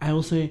 I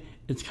will say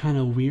it's kind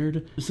of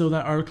weird. So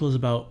that article is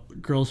about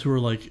girls who are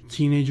like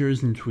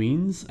teenagers and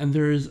tweens, and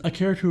there's a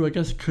character who I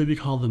guess could be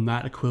called the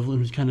Matt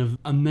equivalent, who's kind of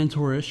a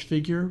mentor-ish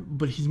figure,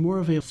 but he's more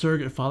of a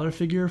surrogate father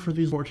figure for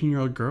these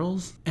 14-year-old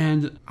girls.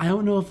 And I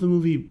don't know if the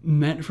movie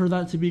meant for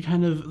that to be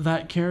kind of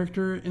that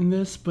character in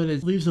this, but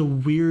it leaves a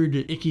weird,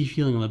 icky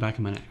feeling on the back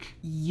of my neck.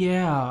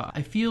 Yeah,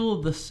 I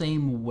feel the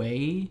same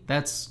way.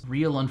 That's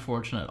real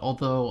unfortunate,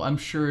 although I'm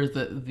sure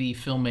that the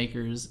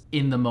filmmakers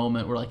in the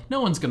moment were like,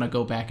 no one's gonna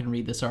go back and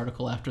read this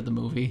article after the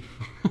movie.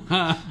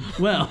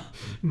 Well,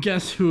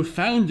 guess who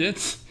found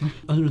it?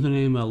 Under the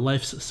name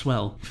Life's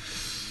Swell.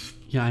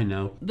 Yeah, I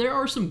know. There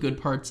are some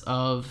good parts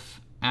of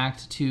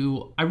Act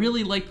 2. I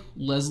really like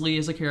Leslie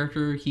as a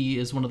character. He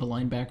is one of the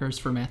linebackers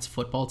for Matt's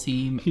football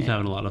team. He's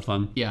having a lot of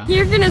fun. Yeah.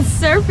 You're gonna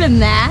surf in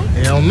that?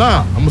 Hell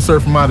nah. I'm gonna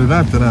surf from out of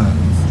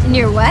that. In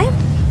your what?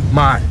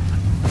 My.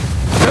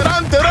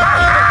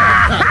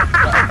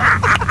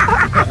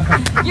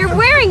 You're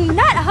wearing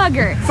nut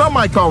hugger. Some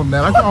might call them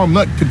that. I call them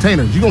nut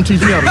containers. You gonna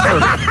teach me how to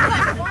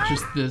surf?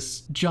 Just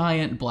this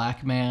giant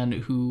black man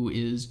who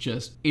is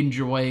just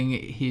enjoying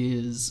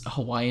his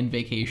Hawaiian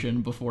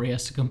vacation before he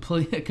has to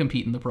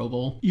compete in the Pro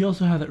Bowl. You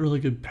also have that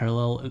really good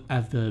parallel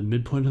at the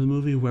midpoint of the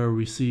movie where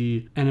we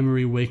see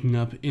Anna-Marie waking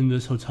up in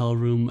this hotel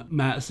room,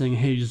 Matt saying,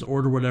 hey, just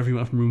order whatever you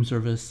want from room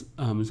service,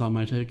 it's on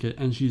my ticket,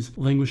 and she's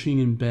languishing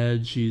in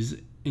bed, she's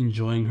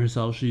enjoying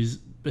herself, she's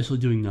basically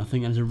doing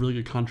nothing, and it's a really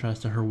good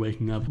contrast to her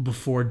waking up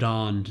before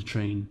dawn to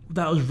train.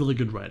 That was really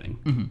good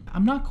writing.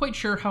 I'm not quite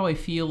sure how I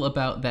feel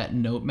about that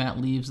note Matt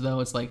leaves, though.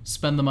 It's like,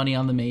 spend the money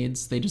on the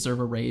maids, they deserve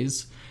a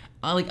raise.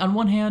 On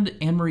one hand,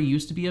 Anne-Marie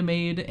used to be a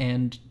maid,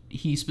 and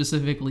he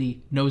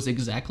specifically knows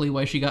exactly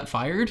why she got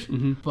fired.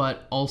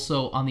 But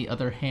also, on the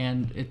other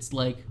hand, it's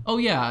like, oh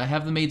yeah,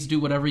 have the maids do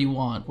whatever you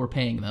want. We're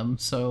paying them,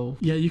 so...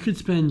 Yeah, you could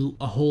spend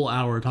a whole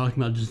hour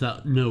talking about just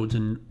that note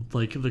and,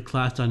 like, the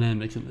class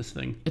dynamics in this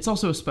thing. It's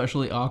also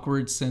especially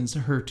awkward since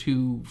her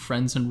two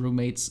friends and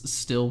roommates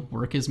still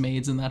work as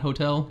maids in that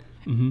hotel.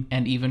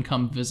 And even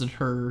come visit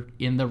her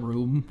in the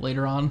room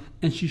later on.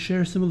 And she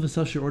shares some of the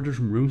stuff she ordered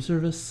from room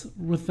service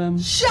with them.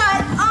 Shut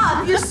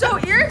up! You're so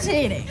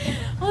irritating.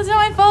 Well, it's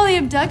not my fault he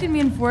abducted me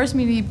and forced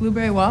me to eat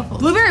blueberry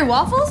waffles. Blueberry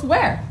waffles?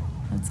 Where?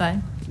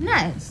 Outside.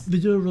 Nice. They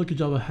do a really good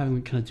job of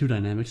having kind of two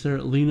dynamics there.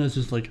 Lena's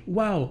just like,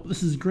 wow,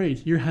 this is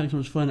great. You're having so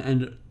much fun.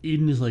 And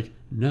Eden is like,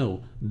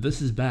 no,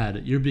 this is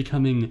bad. You're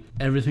becoming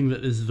everything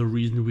that is the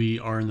reason we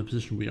are in the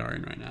position we are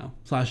in right now.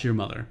 / your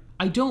mother.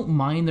 I don't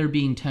mind there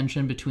being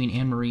tension between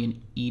Anne-Marie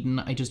and Eden.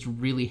 I just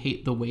really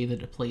hate the way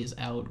that it plays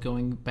out,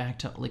 going back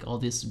to like all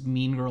this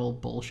mean girl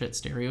bullshit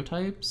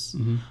stereotypes,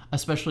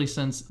 especially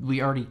since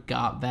we already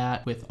got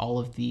that with all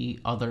of the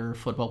other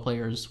football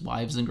players'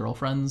 wives and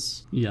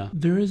girlfriends. Yeah.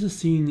 There is a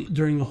scene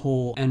during the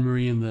whole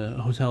Anne-Marie in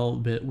the hotel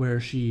bit where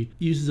she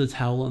uses a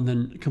towel and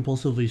then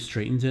compulsively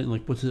straightens it and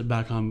like puts it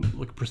back on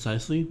like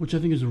precisely, which I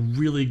think is a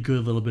really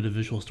good little bit of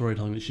visual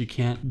storytelling that she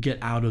can't get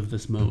out of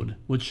this mode,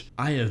 which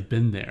I have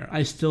been there.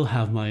 I still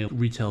have my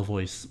retail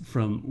voice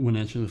from when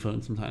answering the phone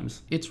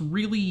sometimes. It's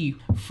really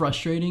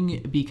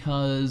frustrating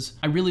because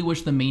I really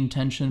wish the main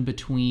tension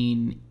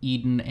between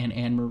Eden and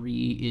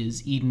Anne-Marie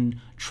is Eden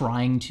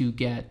trying to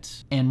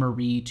get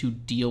Anne-Marie to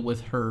deal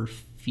with her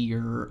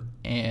fear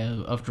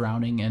of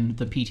drowning and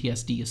the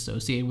PTSD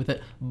associated with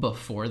it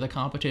before the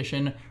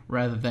competition,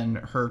 rather than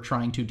her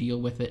trying to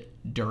deal with it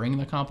during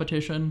the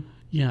competition.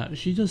 Yeah,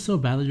 she does so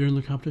badly during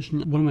the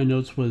competition. One of my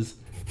notes was,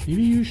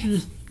 maybe you should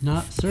just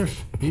not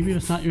surf. Maybe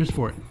it's not your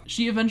sport.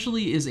 She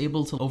eventually is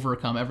able to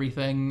overcome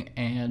everything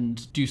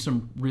and do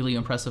some really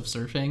impressive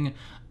surfing,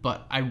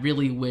 but I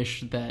really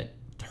wish that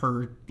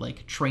her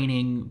like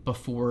training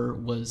before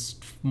was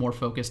more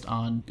focused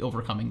on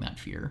overcoming that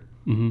fear.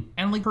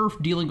 And like her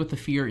dealing with the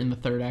fear in the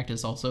third act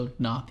is also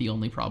not the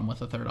only problem with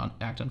the third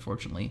act,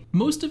 unfortunately.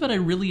 Most of it I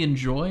really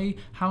enjoy.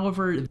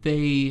 However,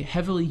 they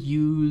heavily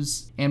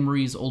use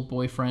Anne-Marie's old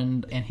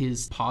boyfriend and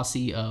his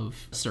posse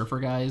of surfer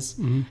guys,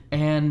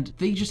 and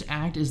they just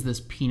act as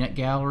this peanut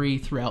gallery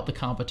throughout the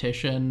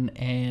competition,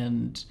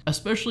 and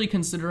especially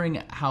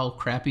considering how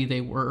crappy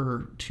they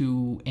were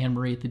to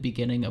Anne-Marie at the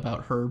beginning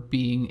about her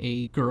being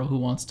a girl who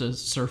wants to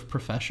surf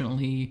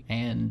professionally,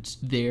 and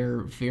their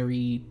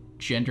very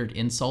gendered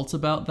insults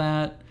about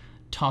that.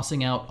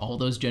 Tossing out all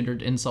those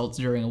gendered insults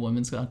during a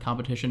women's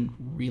competition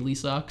really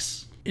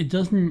sucks. It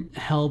doesn't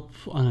help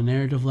on a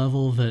narrative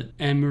level that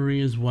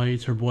Anne-Marie is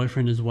white, her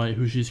boyfriend is white,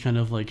 who she's kind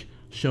of like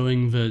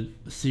showing the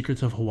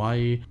secrets of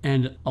Hawaii,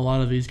 and a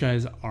lot of these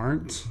guys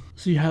aren't.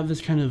 So you have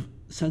this kind of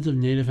sense of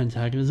native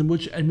antagonism,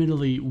 which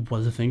admittedly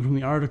was a thing from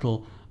the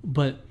article,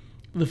 but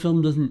the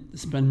film doesn't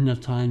spend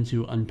enough time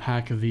to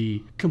unpack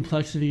the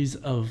complexities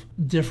of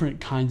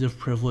different kinds of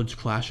privilege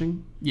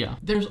clashing. Yeah.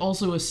 There's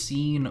also a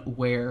scene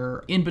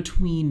where, in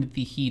between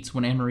the heats,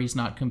 when Anne-Marie's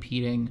not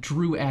competing,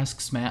 Drew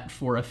asks Matt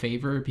for a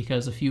favor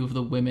because a few of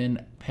the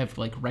women have,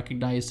 like,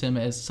 recognized him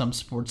as some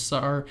sports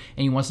star,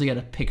 and he wants to get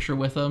a picture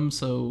with them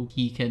so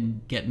he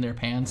can get in their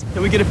pants.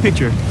 Can we get a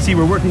picture? See,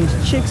 we're working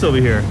chicks over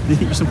here. They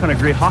think you're some kind of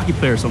great hockey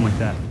player or something like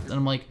that. And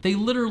I'm like, they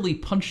literally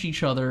punched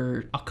each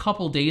other a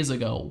couple days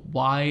ago.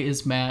 Why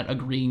is Matt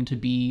agreeing to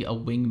be a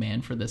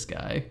wingman for this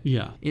guy?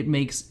 Yeah. It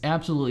makes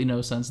absolutely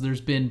no sense.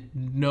 There's been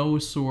no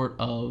sort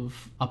of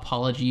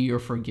apology or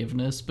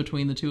forgiveness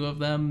between the two of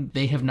them.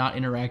 They have not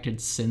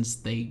interacted since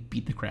they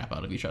beat the crap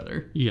out of each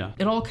other. Yeah.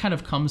 It all kind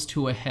of comes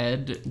to a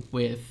head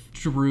with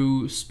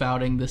Drew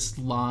spouting this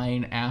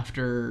line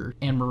after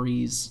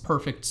Anne-Marie's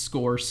perfect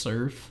score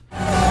surf.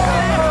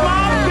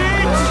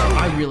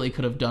 I really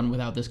could have done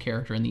without this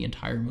character in the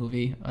entire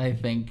movie. I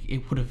think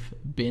it would have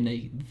been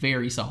a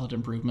very solid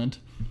improvement.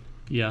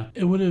 Yeah,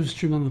 it would have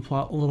streamlined the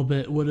plot a little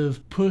bit, would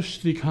have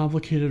pushed the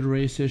complicated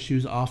race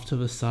issues off to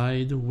the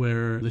side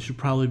where they should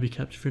probably be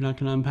kept if you're not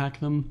going to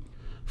unpack them.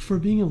 For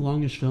being a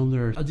longish film,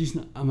 there are a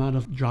decent amount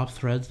of drop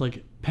threads.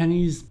 Like,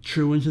 Penny's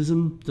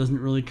truantism doesn't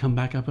really come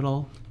back up at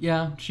all.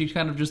 Yeah, she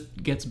kind of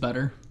just gets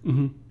better.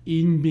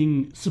 Eden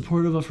being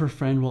supportive of her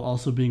friend while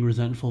also being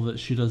resentful that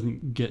she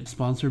doesn't get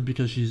sponsored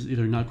because she's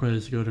either not quite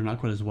as good or not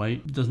quite as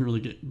white doesn't really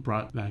get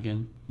brought back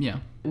in. Yeah.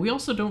 We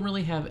also don't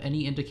really have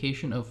any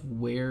indication of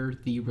where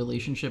the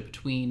relationship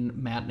between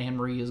Matt and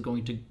Anne-Marie is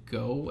going to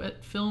go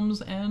at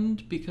film's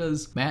end,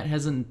 because Matt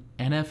has an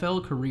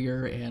NFL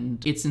career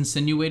and it's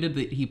insinuated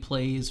that he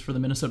plays for the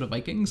Minnesota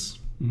Vikings.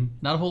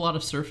 Not a whole lot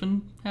of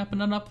surfing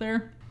happening up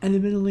there. And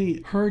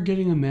admittedly, her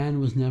getting a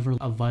man was never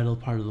a vital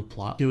part of the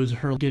plot. It was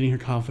her getting her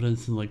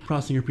confidence and like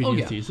crossing her PTSD. Oh,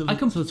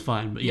 yeah. So it's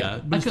fine, but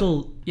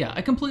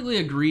I completely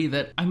agree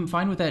that I'm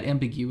fine with that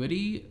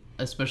ambiguity,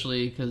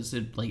 especially because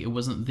it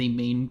wasn't the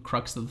main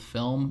crux of the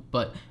film,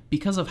 but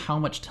because of how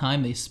much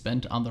time they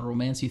spent on the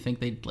romance, you think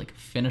they'd like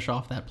finish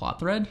off that plot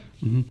thread.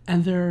 Mm-hmm.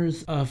 And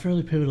there's a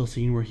fairly pivotal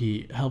scene where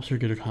he helps her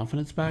get her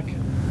confidence back.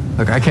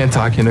 Look, I can't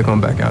talk you into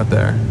going back out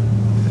there.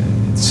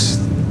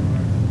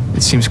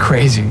 It seems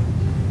crazy.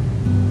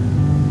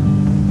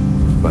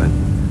 But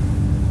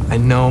I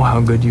know how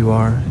good you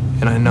are,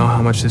 and I know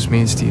how much this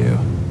means to you.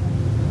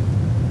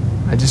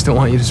 I just don't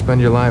want you to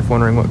spend your life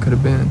wondering what could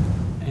have been.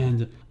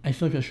 And I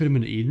feel like that should have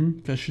been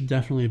Eden. That should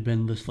definitely have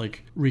been this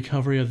like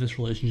recovery of this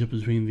relationship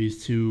between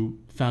these two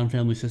found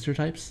family sister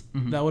types.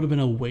 Mm-hmm. That would have been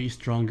a way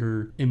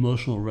stronger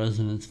emotional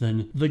resonance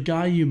than the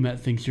guy you met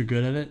thinks you're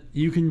good at it.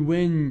 You can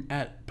win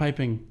at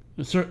piping.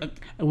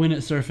 Win at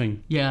surfing.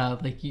 Yeah,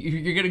 like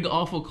you're getting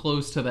awful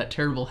close to that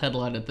terrible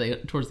headline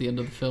towards the end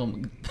of the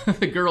film.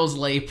 The girls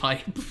lay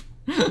pipe.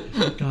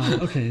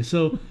 God, okay,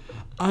 so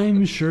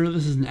I'm sure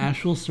this is an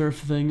actual surf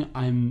thing.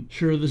 I'm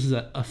sure this is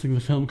a thing the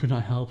film could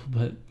not help,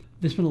 but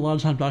they spent a lot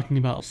of time talking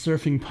about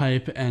surfing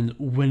pipe and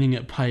winning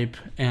at pipe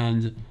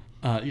and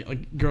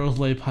like girls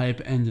lay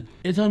pipe, and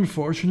it's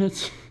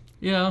unfortunate.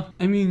 Yeah.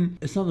 I mean,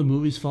 it's not the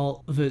movie's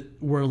fault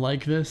that we're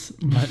like this,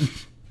 but...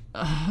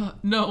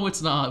 no,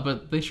 it's not,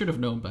 but they should have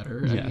known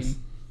better. Yes.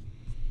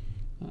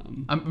 I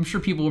mean, I'm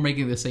sure people were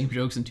making the same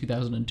jokes in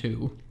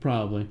 2002.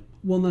 Probably.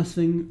 One last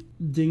thing,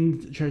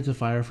 dinged Chariots of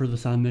Fire for the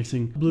sound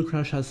mixing. Blue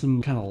Crush has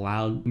some kind of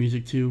loud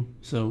music too,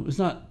 so it's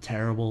not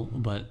terrible,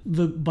 but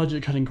the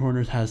budget cutting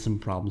corners has some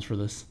problems for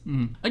this.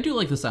 I do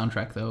like the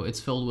soundtrack though.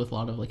 It's filled with a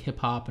lot of like hip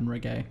hop and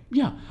reggae.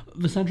 Yeah,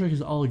 the soundtrack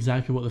is all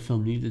exactly what the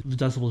film needed. The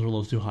decibels are a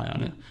little too high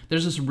on it.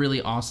 There's this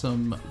really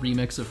awesome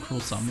remix of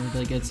Cruel Summer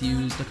that gets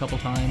used a couple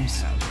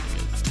times.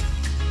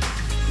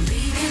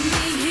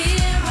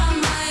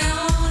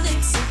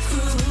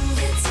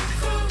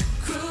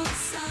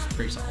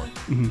 Very solid.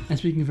 Mm-hmm. And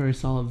speaking of very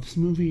solid, this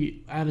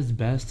movie at its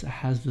best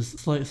has this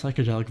slight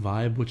psychedelic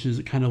vibe, which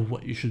is kind of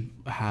what you should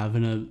have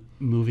in a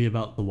movie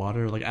about the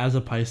water. Like as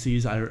a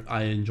Pisces,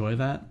 I enjoy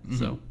that. Mm-hmm.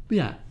 So, but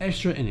yeah,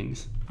 extra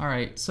innings. All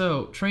right,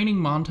 so training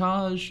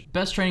montage.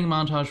 Best training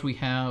montage we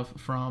have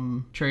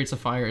from Chariots of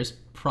Fire is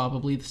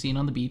probably the scene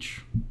on the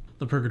beach.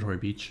 The Purgatory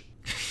Beach.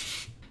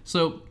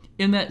 So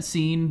in that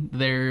scene,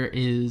 there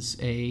is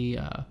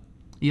a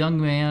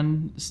young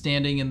man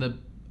standing in the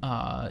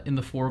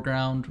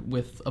foreground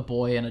with a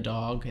boy and a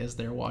dog as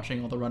they're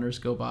watching all the runners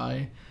go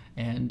by.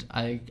 And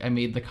I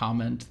made the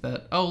comment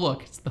that, oh,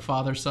 look, it's the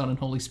Father, Son, and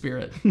Holy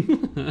Spirit.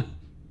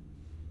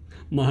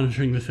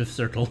 Monitoring the fifth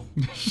circle.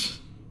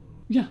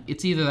 Yeah.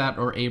 It's either that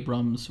or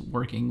Abrams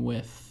working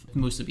with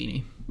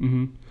Museveni.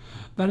 Mm-hmm.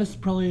 That is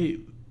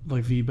probably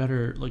like the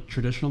better like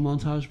traditional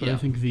montage, but yeah. I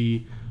think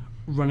the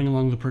running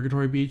along the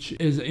Purgatory Beach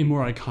is a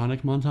more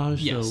iconic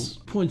montage. Yes.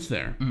 So points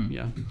there.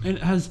 Yeah. And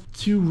it has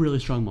two really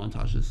strong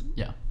montages.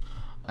 Yeah.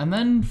 And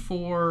then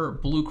for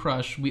Blue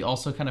Crush, we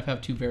also kind of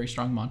have two very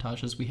strong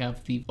montages. We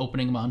have the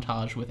opening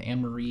montage with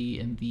Anne-Marie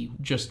and the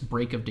just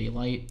break of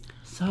daylight.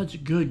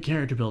 Such good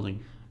character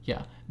building.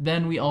 Yeah.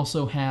 Then we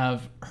also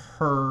have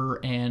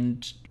her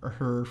and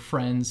her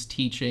friends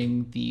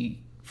teaching the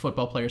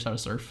football players how to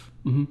surf.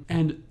 Mm-hmm.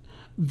 And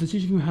the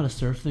teaching them how to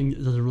surf thing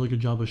does a really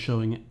good job of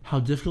showing how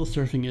difficult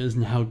surfing is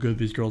and how good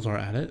these girls are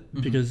at it.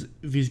 Mm-hmm. Because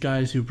these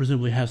guys who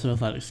presumably have some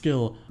athletic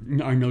skill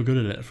are no good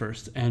at it at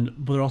first,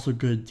 but they're also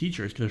good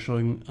teachers because they're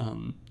showing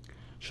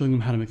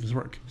them how to make this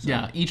work. So,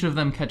 yeah, each of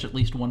them catch at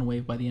least one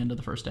wave by the end of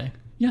the first day.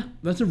 Yeah,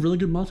 that's a really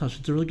good montage.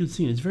 It's a really good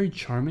scene. It's very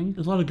charming.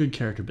 There's a lot of good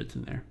character bits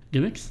in there.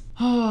 Gimmicks?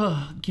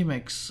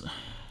 Gimmicks.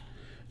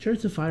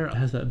 Chariots of Fire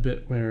has that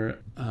bit where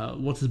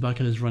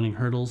What's-His-Bucket is running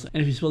hurdles, and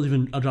if he spills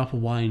even a drop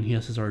of wine, he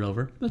has to start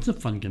over. That's a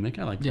fun gimmick.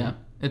 I like that. Yeah,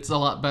 it's a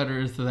lot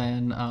better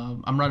than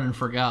I'm running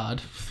for God.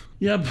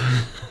 Yep.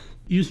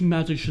 Using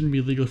magic shouldn't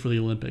be legal for the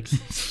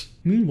Olympics.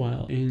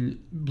 Meanwhile, in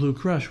Blue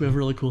Crush, we have a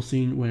really cool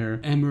scene where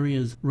Anne-Marie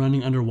is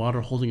running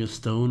underwater holding a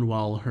stone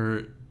while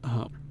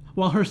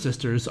her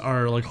sisters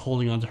are like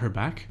holding onto her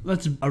back.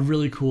 That's a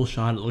really cool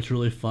shot. It looks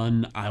really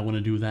fun. I want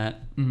to do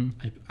that.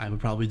 Mm-hmm. I would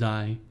probably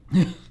die.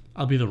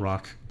 I'll be The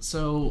Rock.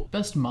 So,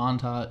 best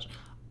montage,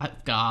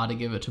 I've got to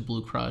give it to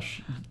Blue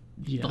Crush.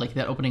 Yeah. Like,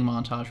 that opening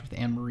montage with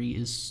Anne-Marie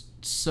is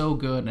so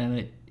good, and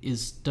it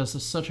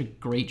does such a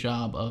great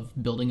job of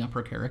building up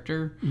her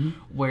character. Mm-hmm.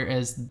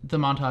 Whereas the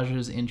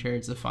montages in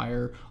Chariots of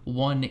Fire,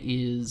 one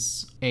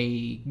is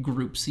a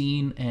group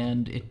scene,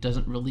 and it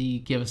doesn't really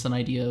give us an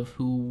idea of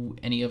who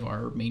any of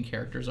our main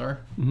characters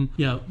are. Mm-hmm.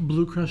 Yeah,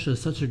 Blue Crush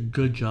does such a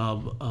good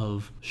job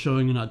of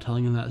showing and not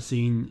telling in that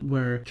scene,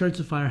 where Chariots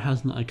of Fire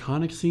has an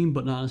iconic scene,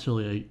 but not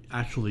necessarily an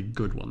actually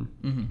good one.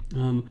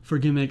 Mm-hmm. For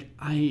gimmick,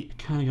 I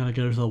kind of gotta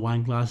get her to the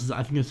wine glasses.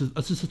 I think it's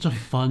just such a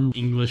fun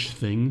English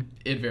thing.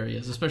 It very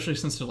is, especially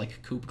since they're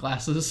like coupe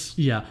glasses.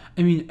 Yeah,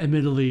 I mean,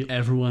 admittedly,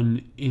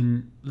 everyone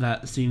in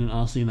that scene and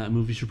honestly in that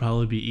movie should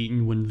probably be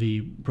eaten when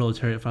the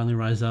proletariat finally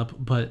rise up,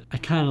 but I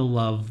kind of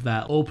love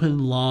that open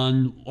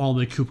lawn, all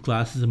my coupe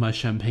glasses and my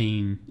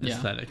champagne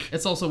aesthetic.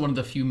 It's also one of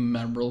the few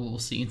memorable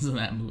scenes in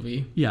that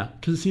movie. Yeah,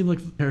 because it seems like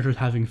the character's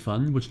having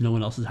fun, which no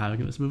one else is having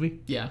in this movie.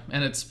 Yeah,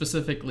 and it's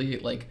specifically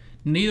like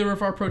neither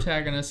of our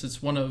protagonists.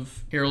 It's one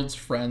of Harold's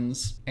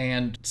friends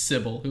and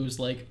Sybil, who's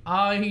like,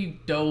 I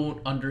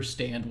don't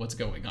understand what's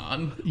going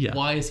on. Yeah.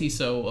 Why is he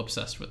so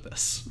obsessed with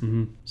this?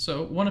 Mm-hmm.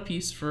 So 1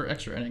 apiece for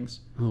extra innings.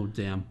 Oh,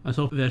 damn. I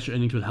thought the extra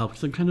innings would help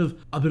because I'm kind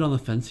of a bit on the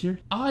fence here.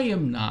 I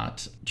am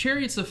not.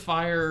 Chariots of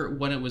Fire,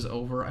 when it was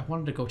over, I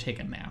wanted to go take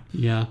a nap.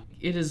 Yeah.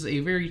 It is a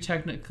very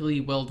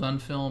technically well done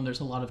film. There's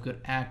a lot of good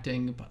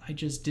acting, but I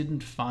just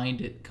didn't find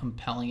it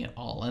compelling at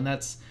all. And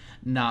that's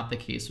not the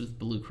case with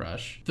Blue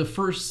Crush. The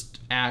first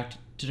act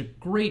did a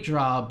great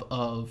job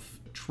of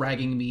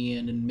dragging me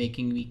in and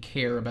making me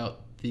care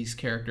about these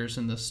characters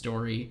in the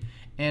story.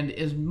 And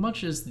as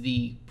much as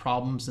the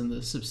problems in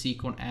the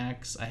subsequent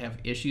acts I have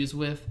issues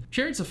with,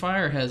 Chariots of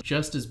Fire has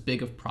just as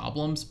big of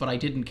problems, but I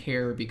didn't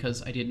care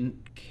because I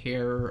didn't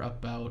care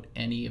about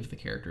any of the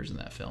characters in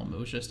that film. It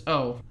was just,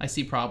 oh, I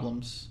see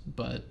problems,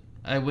 but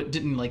I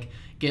didn't like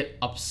get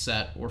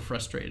upset or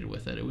frustrated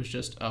with it. It was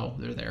just, oh,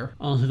 they're there.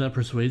 Honestly, that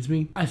persuades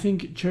me. I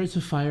think Chariots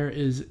of Fire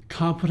is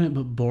competent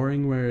but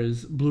boring,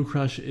 whereas Blue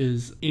Crush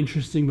is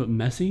interesting but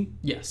messy.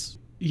 Yes.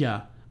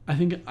 Yeah. I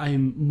think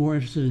I'm more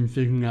interested in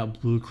figuring out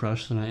Blue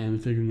Crush than I am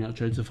figuring out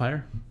Chariots of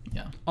Fire.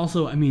 Yeah.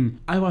 Also, I mean,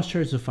 I watched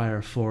Chariots of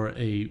Fire for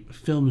a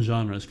film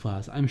genres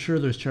class. I'm sure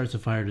there's Chariots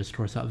of Fire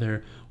discourse out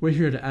there. We're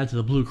here to add to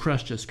the Blue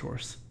Crush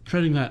discourse.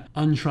 Treading that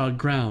untrod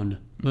ground,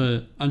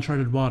 but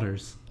uncharted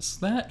waters.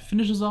 So that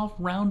finishes off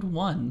round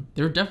 1.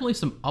 There are definitely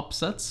some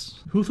upsets.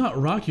 Who thought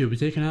Rocky would be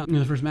taken out in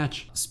the first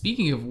match?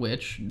 Speaking of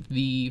which,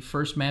 the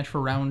first match for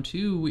round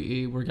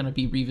 2, we're going to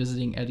be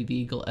revisiting Eddie the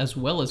Eagle as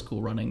well as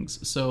Cool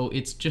Runnings. So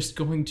it's just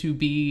going to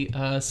be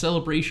a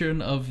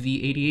celebration of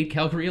the 88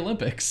 Calgary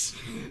Olympics.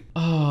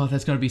 Oh,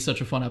 that's going to be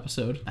such a fun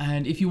episode.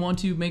 And if you want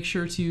to make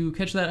sure to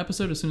catch that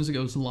episode as soon as it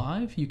goes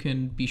live, you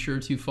can be sure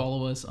to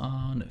follow us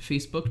on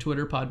Facebook,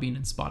 Twitter, Podbean,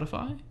 and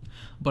Spotify.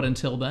 But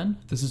until then,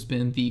 this has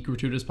been the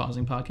Gratuitous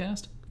Pausing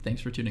Podcast.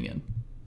 Thanks for tuning in.